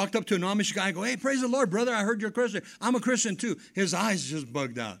remember I walked up to an Amish guy and go, hey, praise the Lord, brother, I heard you're a Christian. I'm a Christian too. His eyes just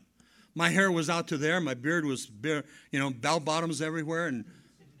bugged out. My hair was out to there. My beard was, bell bottoms everywhere. And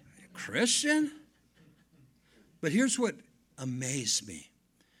Christian? But here's what amazed me.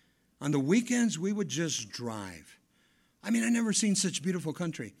 On the weekends, we would just drive. I never seen such beautiful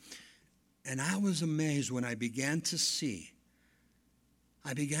country. And I was amazed when I began to see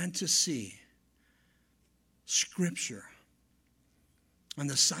scripture on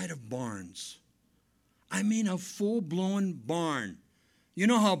the side of barns. A full-blown barn. You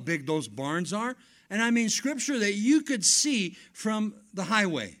know how big those barns are? And scripture that you could see from the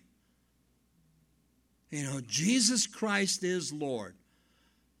highway. Jesus Christ is Lord.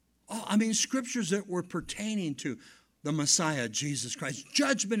 Oh, scriptures that were pertaining to the Messiah, Jesus Christ.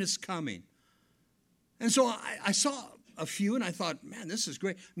 Judgment is coming. And so I saw a few and I thought, man, this is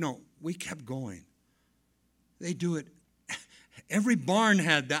great. No, we kept going. They do it. Every barn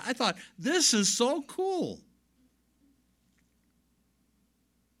had that. I thought, this is so cool.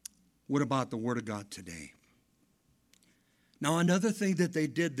 What about the Word of God today? Now, another thing that they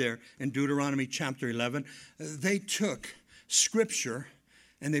did there in Deuteronomy chapter 11, they took scripture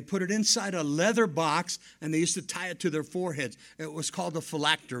and they put it inside a leather box and they used to tie it to their foreheads. It was called a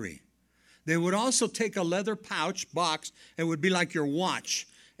phylactery. They would also take a leather pouch box. It would be like your watch.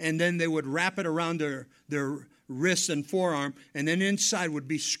 And then they would wrap it around their wrist and forearm. And then inside would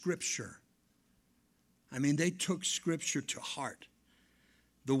be scripture. They took scripture to heart.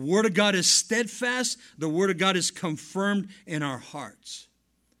 The Word of God is steadfast. The Word of God is confirmed in our hearts.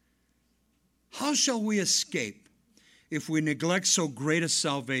 How shall we escape if we neglect so great a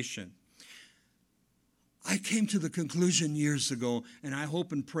salvation? I came to the conclusion years ago, and I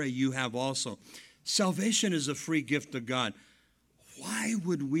hope and pray you have also. Salvation is a free gift of God. Why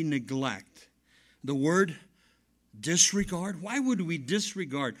would we neglect the word disregard? Why would we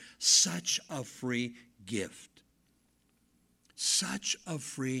disregard such a free gift? Such a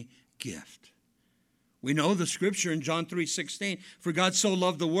free gift. We know the scripture in John 3:16, for God so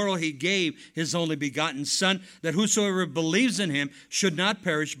loved the world, he gave his only begotten Son, that whosoever believes in him should not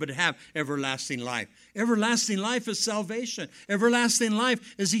perish, but have everlasting life. Everlasting life is salvation. Everlasting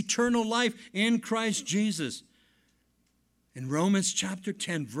life is eternal life in Christ Jesus. In Romans chapter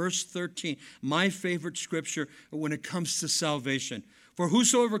 10, verse 13, my favorite scripture when it comes to salvation. For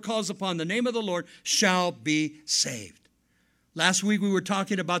whosoever calls upon the name of the Lord shall be saved. Last week we were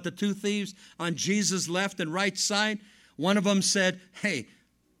talking about the two thieves on Jesus' left and right side. One of them said, hey,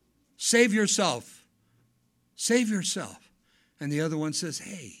 save yourself. Save yourself. And the other one says,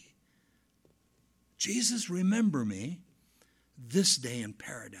 hey, Jesus, remember me this day in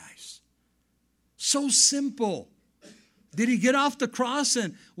paradise. So simple. Did he get off the cross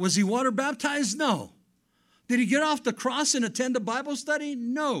and was he water baptized? No. Did he get off the cross and attend a Bible study?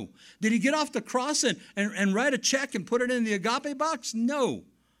 No. Did he get off the cross and write a check and put it in the agape box? No.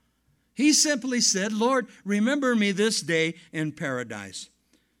 He simply said, Lord, remember me this day in paradise.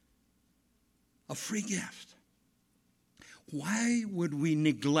 A free gift. Why would we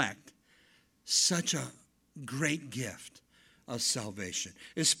neglect such a great gift of salvation,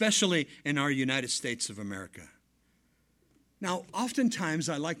 especially in our United States of America? Now, oftentimes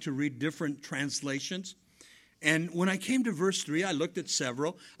I like to read different translations. And when I came to verse 3, I looked at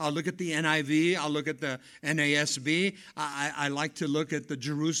several. I'll look at the NIV. I'll look at the NASB. I like to look at the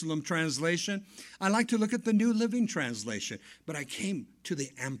Jerusalem translation. I like to look at the New Living Translation. But I came to the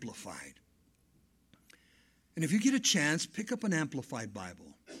Amplified. And if you get a chance, pick up an Amplified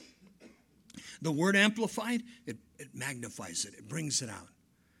Bible. The word amplified, it magnifies it. It brings it out.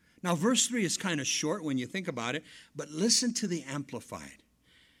 Now, verse 3 is kind of short when you think about it, but listen to the Amplified.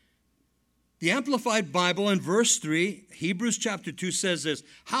 The Amplified Bible in verse 3, Hebrews chapter 2 says this,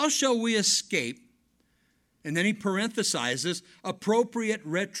 how shall we escape? And then he parenthesizes, appropriate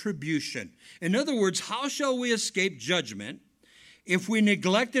retribution. In other words, how shall we escape judgment if we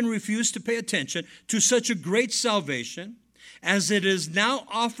neglect and refuse to pay attention to such a great salvation as it is now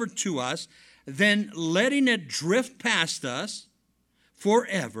offered to us, then letting it drift past us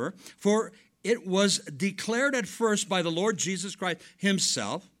forever? For it was declared at first by the Lord Jesus Christ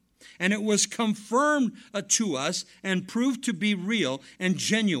himself, and it was confirmed to us and proved to be real and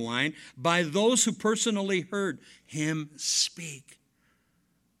genuine by those who personally heard him speak.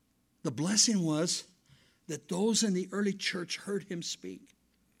 The blessing was that those in the early church heard him speak.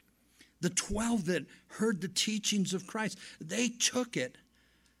 The 12 that heard the teachings of Christ, they took it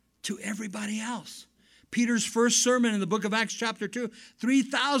to everybody else. Peter's first sermon in the book of Acts chapter 2,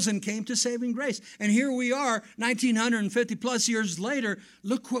 3,000 came to saving grace. And here we are, 1,950 plus years later,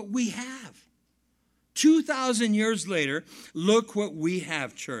 look what we have. 2,000 years later, look what we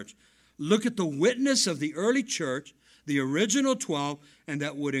have, church. Look at the witness of the early church, the original 12, and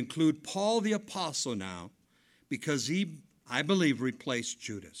that would include Paul the apostle now, because he, I believe, replaced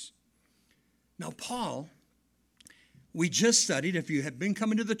Judas. Now, Paul, we just studied, if you had been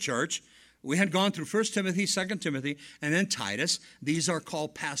coming to the church, we had gone through 1 Timothy, 2 Timothy, and then Titus. These are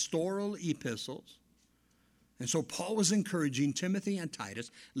called pastoral epistles. And so Paul was encouraging Timothy and Titus.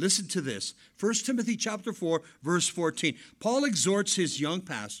 Listen to this. 1 Timothy chapter 4, verse 14. Paul exhorts his young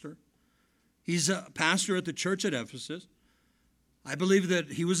pastor. He's a pastor at the church at Ephesus. I believe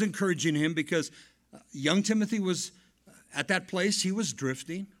that he was encouraging him because young Timothy was at that place. He was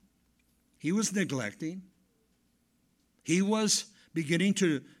drifting. He was neglecting. He was beginning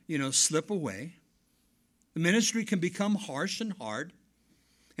to, slip away. The ministry can become harsh and hard.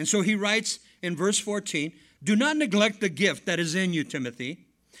 And so he writes in verse 14, do not neglect the gift that is in you, Timothy,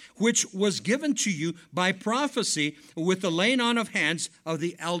 which was given to you by prophecy with the laying on of hands of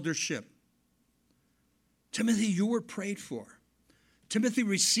the eldership. Timothy, you were prayed for. Timothy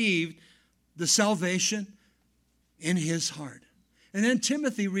received the salvation in his heart. And then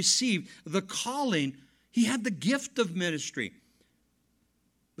Timothy received the calling. He had the gift of ministry.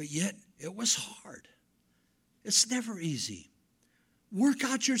 But yet, it was hard. It's never easy. Work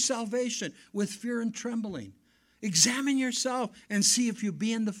out your salvation with fear and trembling. Examine yourself and see if you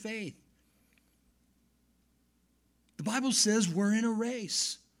be in the faith. The Bible says we're in a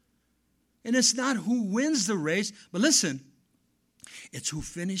race. And it's not who wins the race, but listen, it's who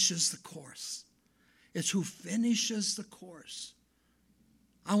finishes the course. It's who finishes the course.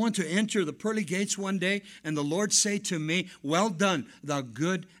 I want to enter the pearly gates one day and the Lord say to me, well done, thou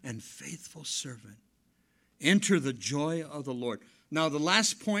good and faithful servant. Enter the joy of the Lord. Now the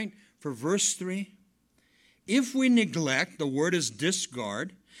last point for verse 3. If we neglect, the word is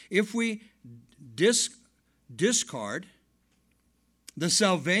discard. If we discard the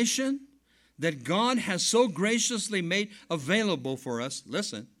salvation that God has so graciously made available for us,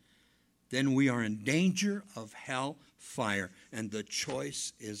 listen, then we are in danger of hell fire, and the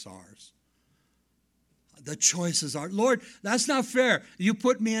choice is ours. The choice is ours. Lord, that's not fair. You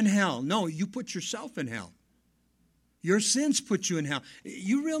put me in hell. No, you put yourself in hell. Your sins put you in hell.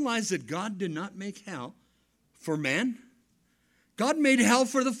 You realize that God did not make hell for man. God made hell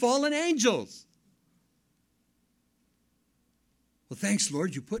for the fallen angels. Well, thanks,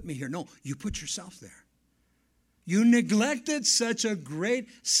 Lord, you put me here. No, you put yourself there. You neglected such a great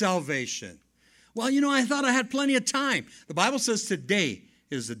salvation. Well, I thought I had plenty of time. The Bible says today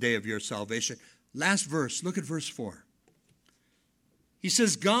is the day of your salvation. Last verse, look at verse 4. He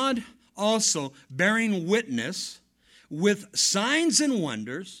says, God also bearing witness with signs and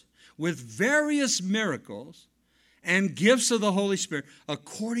wonders, with various miracles and gifts of the Holy Spirit,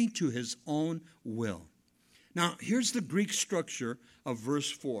 according to his own will. Now, here's the Greek structure of verse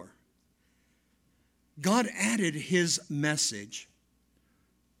 4. God added his message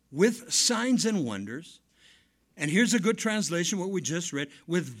with signs and wonders, and here's a good translation, what we just read,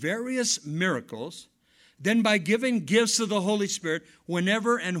 with various miracles, then by giving gifts of the Holy Spirit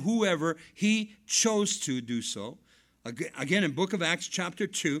whenever and whoever he chose to do so. Again, in book of Acts chapter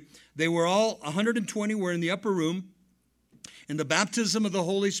 2, they were all 120 were in the upper room, and the baptism of the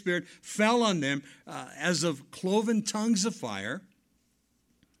Holy Spirit fell on them as of cloven tongues of fire,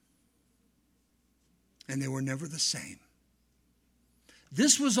 and they were never the same.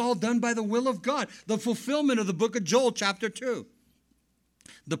 This was all done by the will of God, the fulfillment of the book of Joel chapter 2,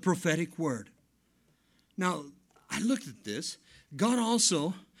 the prophetic word. Now, I looked at this. God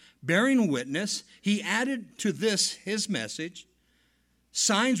also, bearing witness, he added to this, his message,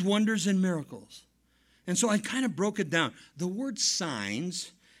 signs, wonders, and miracles. And so I kind of broke it down. The word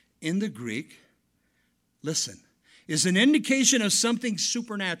signs in the Greek, listen, is an indication of something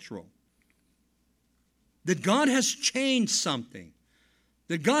supernatural. That God has changed something.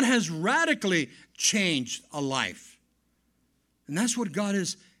 That God has radically changed a life. And that's what God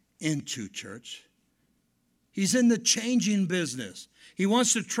is into, church. He's in the changing business. He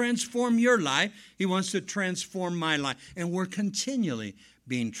wants to transform your life. He wants to transform my life. And we're continually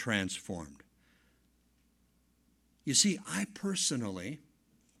being transformed. You see, I personally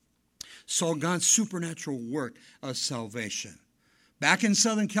saw God's supernatural work of salvation. Back in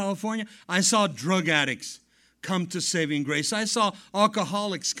Southern California, I saw drug addicts come to saving grace. I saw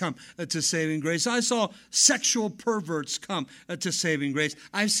alcoholics come to saving grace. I saw sexual perverts come to saving grace.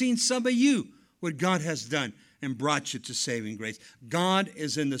 I've seen some of you, what God has done and brought you to saving grace. God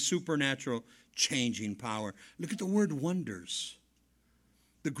is in the supernatural changing power. Look at the word wonders.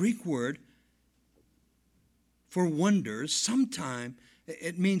 The Greek word for wonders, sometime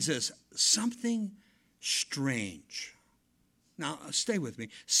it means this, something strange. Now, stay with me.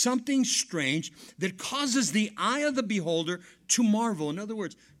 Something strange that causes the eye of the beholder to marvel. In other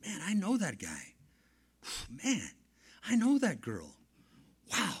words, man, I know that guy. Man, I know that girl.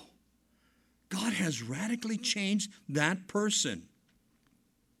 Wow. God has radically changed that person.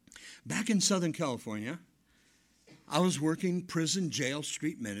 Back in Southern California, I was working prison, jail,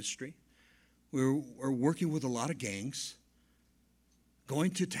 street ministry. We were working with a lot of gangs,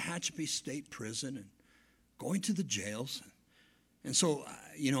 going to Tehachapi State Prison and going to the jails. And so,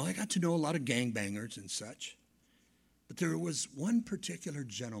 I got to know a lot of gangbangers and such. But there was one particular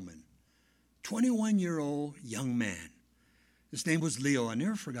gentleman, 21-year-old young man. His name was Leo. I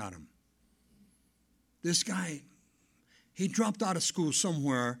never forgot him. This guy, he dropped out of school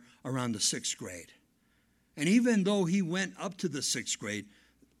somewhere around the 6th grade. And even though he went up to the 6th grade,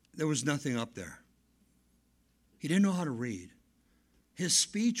 there was nothing up there. He didn't know how to read. His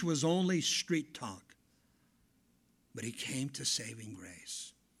speech was only street talk. But he came to saving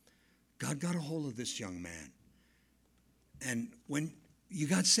grace. God got a hold of this young man. And when you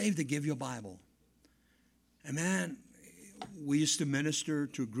got saved, they give you a Bible. And man, we used to minister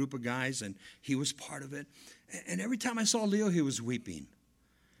to a group of guys, and he was part of it. And every time I saw Leo, he was weeping.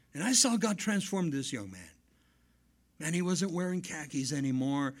 And I saw God transform this young man. Man, he wasn't wearing khakis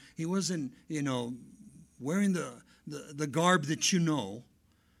anymore. He wasn't, wearing the garb that you know.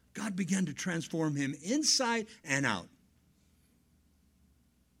 God began to transform him inside and out.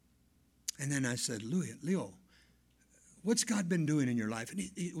 And then I said, Leo, what's God been doing in your life? And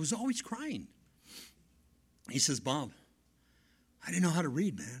he was always crying. He says, Bob, I didn't know how to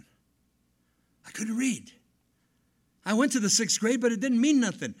read, man. I couldn't read. I went to the 6th grade, but it didn't mean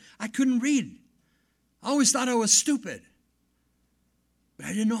nothing. I couldn't read. I always thought I was stupid. But I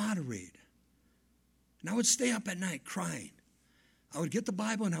didn't know how to read. And I would stay up at night crying. I would get the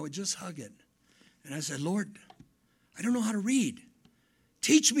Bible and I would just hug it. And I said, Lord, I don't know how to read.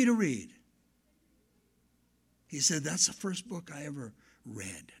 Teach me to read. He said, that's the first book I ever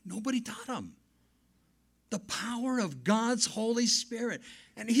read. Nobody taught him. The power of God's Holy Spirit.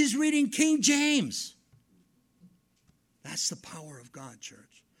 And he's reading King James. That's the power of God,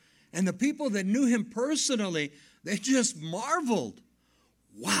 church. And the people that knew him personally, they just marveled.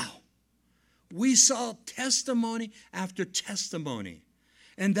 Wow. We saw testimony after testimony.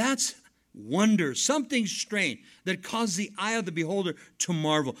 And that's wonder, something strange that caused the eye of the beholder to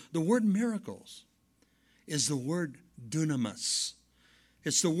marvel. The word miracles is the word dunamis.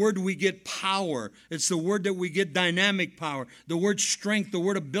 It's the word we get power. It's the word that we get dynamic power. The word strength, the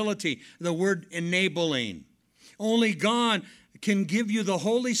word ability, the word enabling. Only God can give you the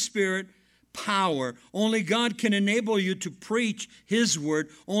Holy Spirit power. Only God can enable you to preach His word.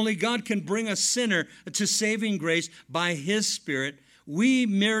 Only God can bring a sinner to saving grace by His Spirit. We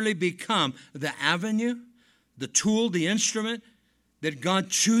merely become the avenue, the tool, the instrument that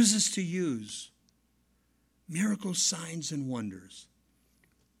God chooses to use. Miracles, signs, and wonders.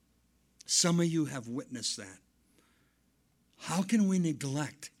 Some of you have witnessed that. How can we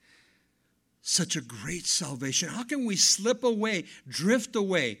neglect such a great salvation? How can we slip away, drift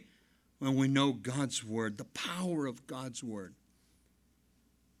away when we know God's word, the power of God's word?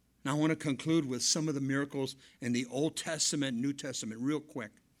 Now I want to conclude with some of the miracles in the Old Testament, New Testament, real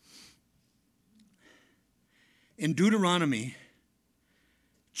quick. In Deuteronomy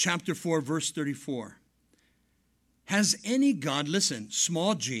chapter 4, verse 34, has any God, listen,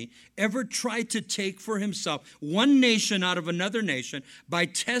 small g, ever tried to take for himself one nation out of another nation by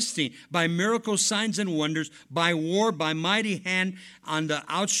testing, by miracles, signs, and wonders, by war, by mighty hand on the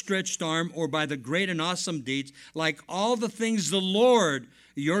outstretched arm, or by the great and awesome deeds, like all the things the Lord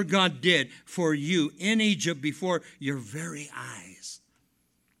your God did for you in Egypt before your very eyes?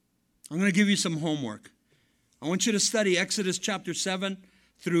 I'm going to give you some homework. I want you to study Exodus chapter 7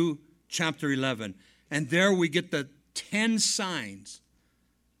 through chapter 11. And there we get the 10 signs,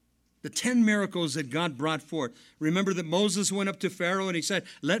 the 10 miracles that God brought forth. Remember that Moses went up to Pharaoh and he said,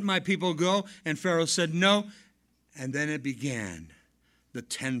 let my people go. And Pharaoh said no. And then it began, the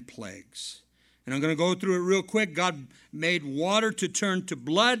 10 plagues. And I'm going to go through it real quick. God made water to turn to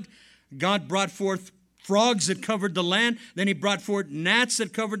blood. God brought forth frogs that covered the land. Then he brought forth gnats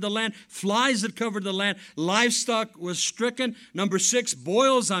that covered the land, flies that covered the land. Livestock was stricken. Number 6,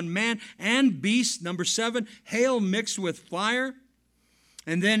 boils on man and beast. Number 7, hail mixed with fire.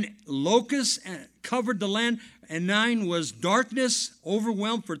 And then locusts covered the land. And 9 was darkness,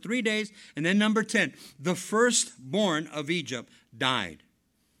 overwhelmed for 3 days. And then number 10, the firstborn of Egypt died.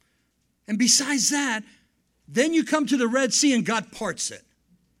 And besides that, then you come to the Red Sea and God parts it.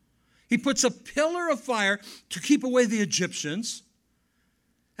 He puts a pillar of fire to keep away the Egyptians.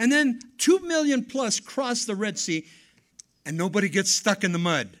 And then 2 million plus cross the Red Sea and nobody gets stuck in the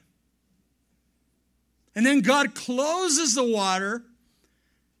mud. And then God closes the water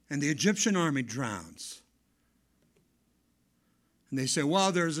and the Egyptian army drowns. And they say,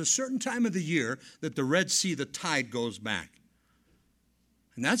 well, there's a certain time of the year that the Red Sea, the tide goes back.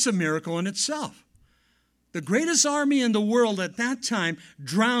 And that's a miracle in itself. The greatest army in the world at that time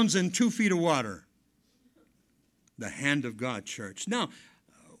drowns in 2 feet of water. The hand of God, church. Now,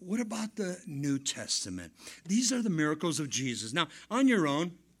 what about the New Testament? These are the miracles of Jesus. Now, on your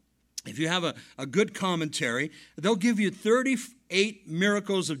own, if you have a good commentary, they'll give you 38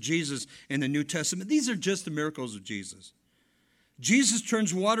 miracles of Jesus in the New Testament. These are just the miracles of Jesus. Jesus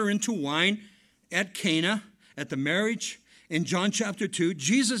turns water into wine at Cana, at the marriage. In John chapter 2,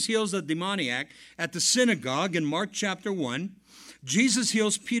 Jesus heals a demoniac at the synagogue in Mark chapter 1. Jesus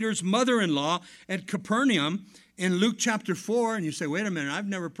heals Peter's mother-in-law at Capernaum in Luke chapter 4. And you say, wait a minute, I've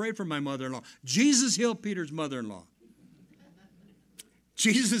never prayed for my mother-in-law. Jesus healed Peter's mother-in-law.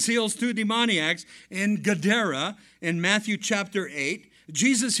 Jesus heals 2 demoniacs in Gadara in Matthew chapter 8.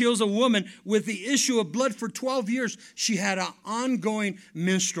 Jesus heals a woman with the issue of blood for 12 years. She had an ongoing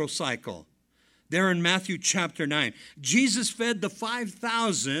menstrual cycle. There in Matthew chapter 9. Jesus fed the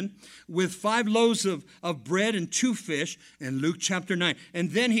 5,000 with 5 loaves of bread and 2 fish in Luke chapter 9.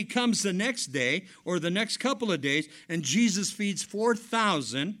 And then he comes the next day or the next couple of days and Jesus feeds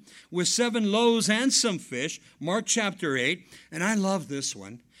 4,000 with 7 loaves and some fish, Mark chapter 8. And I love this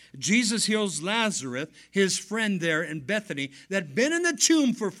one. Jesus heals Lazarus, his friend there in Bethany, that had been in the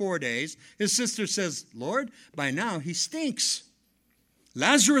tomb for 4 days. His sister says, Lord, by now he stinks.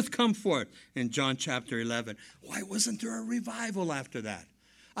 Lazarus, come forth in John chapter 11. Why wasn't there a revival after that?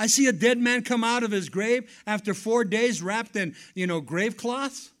 I see a dead man come out of his grave after 4 days wrapped in, grave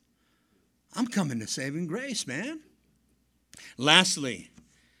cloths. I'm coming to saving grace, man. Lastly,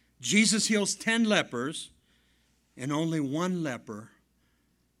 Jesus heals 10 lepers, and only one leper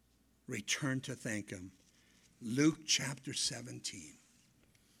returned to thank him. Luke chapter 17.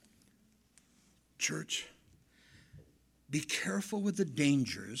 Church, be careful with the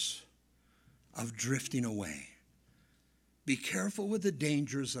dangers of drifting away. Be careful with the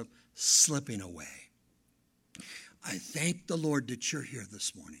dangers of slipping away. I thank the Lord that you're here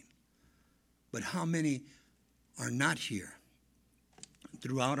this morning. But how many are not here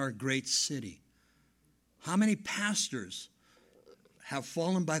throughout our great city? How many pastors have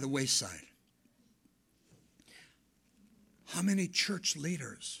fallen by the wayside? How many church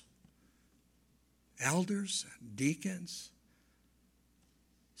leaders, elders, deacons,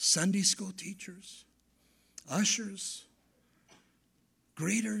 Sunday school teachers, ushers,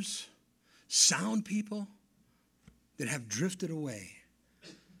 greeters, sound people that have drifted away?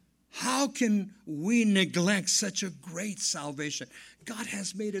 How can we neglect such a great salvation? God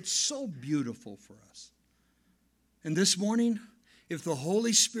has made it so beautiful for us. And this morning, if the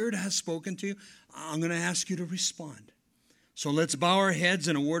Holy Spirit has spoken to you, I'm going to ask you to respond. So let's bow our heads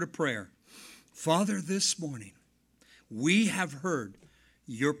in a word of prayer. Father, this morning, we have heard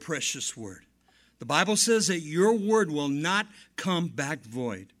your precious word. The Bible says that your word will not come back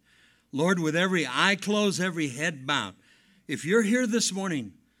void. Lord, with every eye closed, every head bowed, if you're here this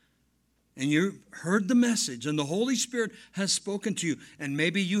morning and you heard the message and the Holy Spirit has spoken to you, and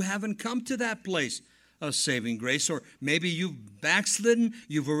maybe you haven't come to that place of saving grace, or maybe you've backslidden,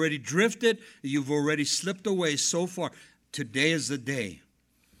 you've already drifted, you've already slipped away so far, today is the day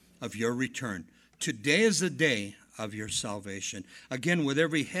of your return. Today is the day of your salvation. Again, with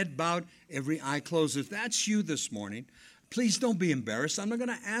every head bowed, every eye closed, if that's you this morning, please don't be embarrassed. I'm not going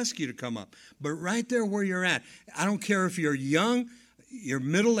to ask you to come up. But right there where you're at, I don't care if you're young, you're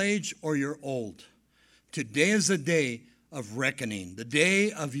middle-aged, or you're old. Today is the day of reckoning, the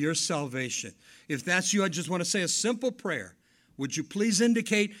day of your salvation. If that's you, I just want to say a simple prayer. Would you please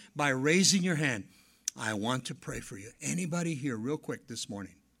indicate by raising your hand? I want to pray for you. Anybody here, real quick this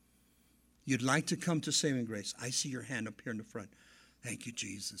morning, you'd like to come to saving grace? I see your hand up here in the front. Thank you,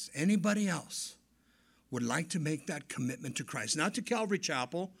 Jesus. Anybody else would like to make that commitment to Christ? Not to Calvary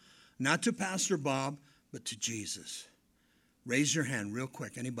Chapel, not to Pastor Bob, but to Jesus. Raise your hand real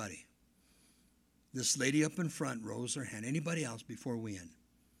quick. Anybody? This lady up in front rose her hand. Anybody else before we end?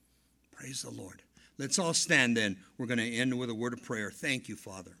 Praise the Lord. Let's all stand then. We're going to end with a word of prayer. Thank you,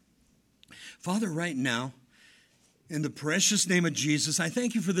 Father. Father, right now, in the precious name of Jesus, I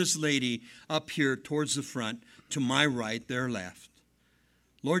thank you for this lady up here towards the front, to my right, their left.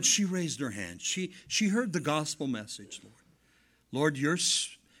 Lord, she raised her hand. She heard the gospel message, Lord. Lord,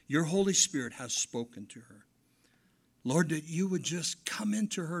 your Holy Spirit has spoken to her. Lord, that you would just come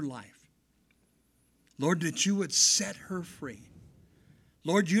into her life. Lord, that you would set her free.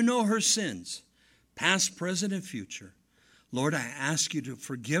 Lord, you know her sins, past, present, and future. Lord, I ask you to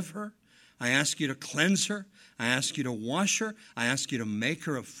forgive her. I ask you to cleanse her. I ask you to wash her. I ask you to make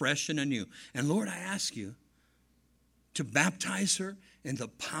her afresh and anew. And Lord, I ask you to baptize her in the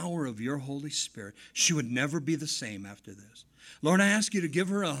power of your Holy Spirit. She would never be the same after this. Lord, I ask you to give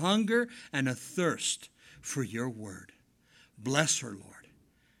her a hunger and a thirst for your word. Bless her, Lord,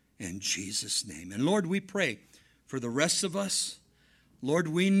 in Jesus' name. And Lord, we pray for the rest of us. Lord,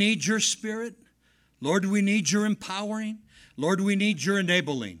 we need your Spirit. Lord, we need your empowering. Lord, we need your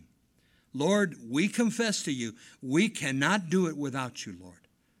enabling. Lord, we confess to you, we cannot do it without you, Lord.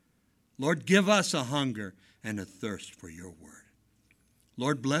 Lord, give us a hunger and a thirst for your word.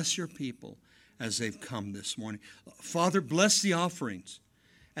 Lord, bless your people as they've come this morning. Father, bless the offerings.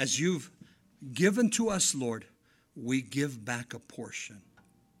 As you've given to us, Lord, we give back a portion.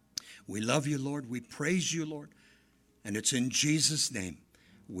 We love you, Lord. We praise you, Lord. And it's in Jesus' name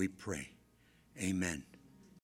we pray. Amen.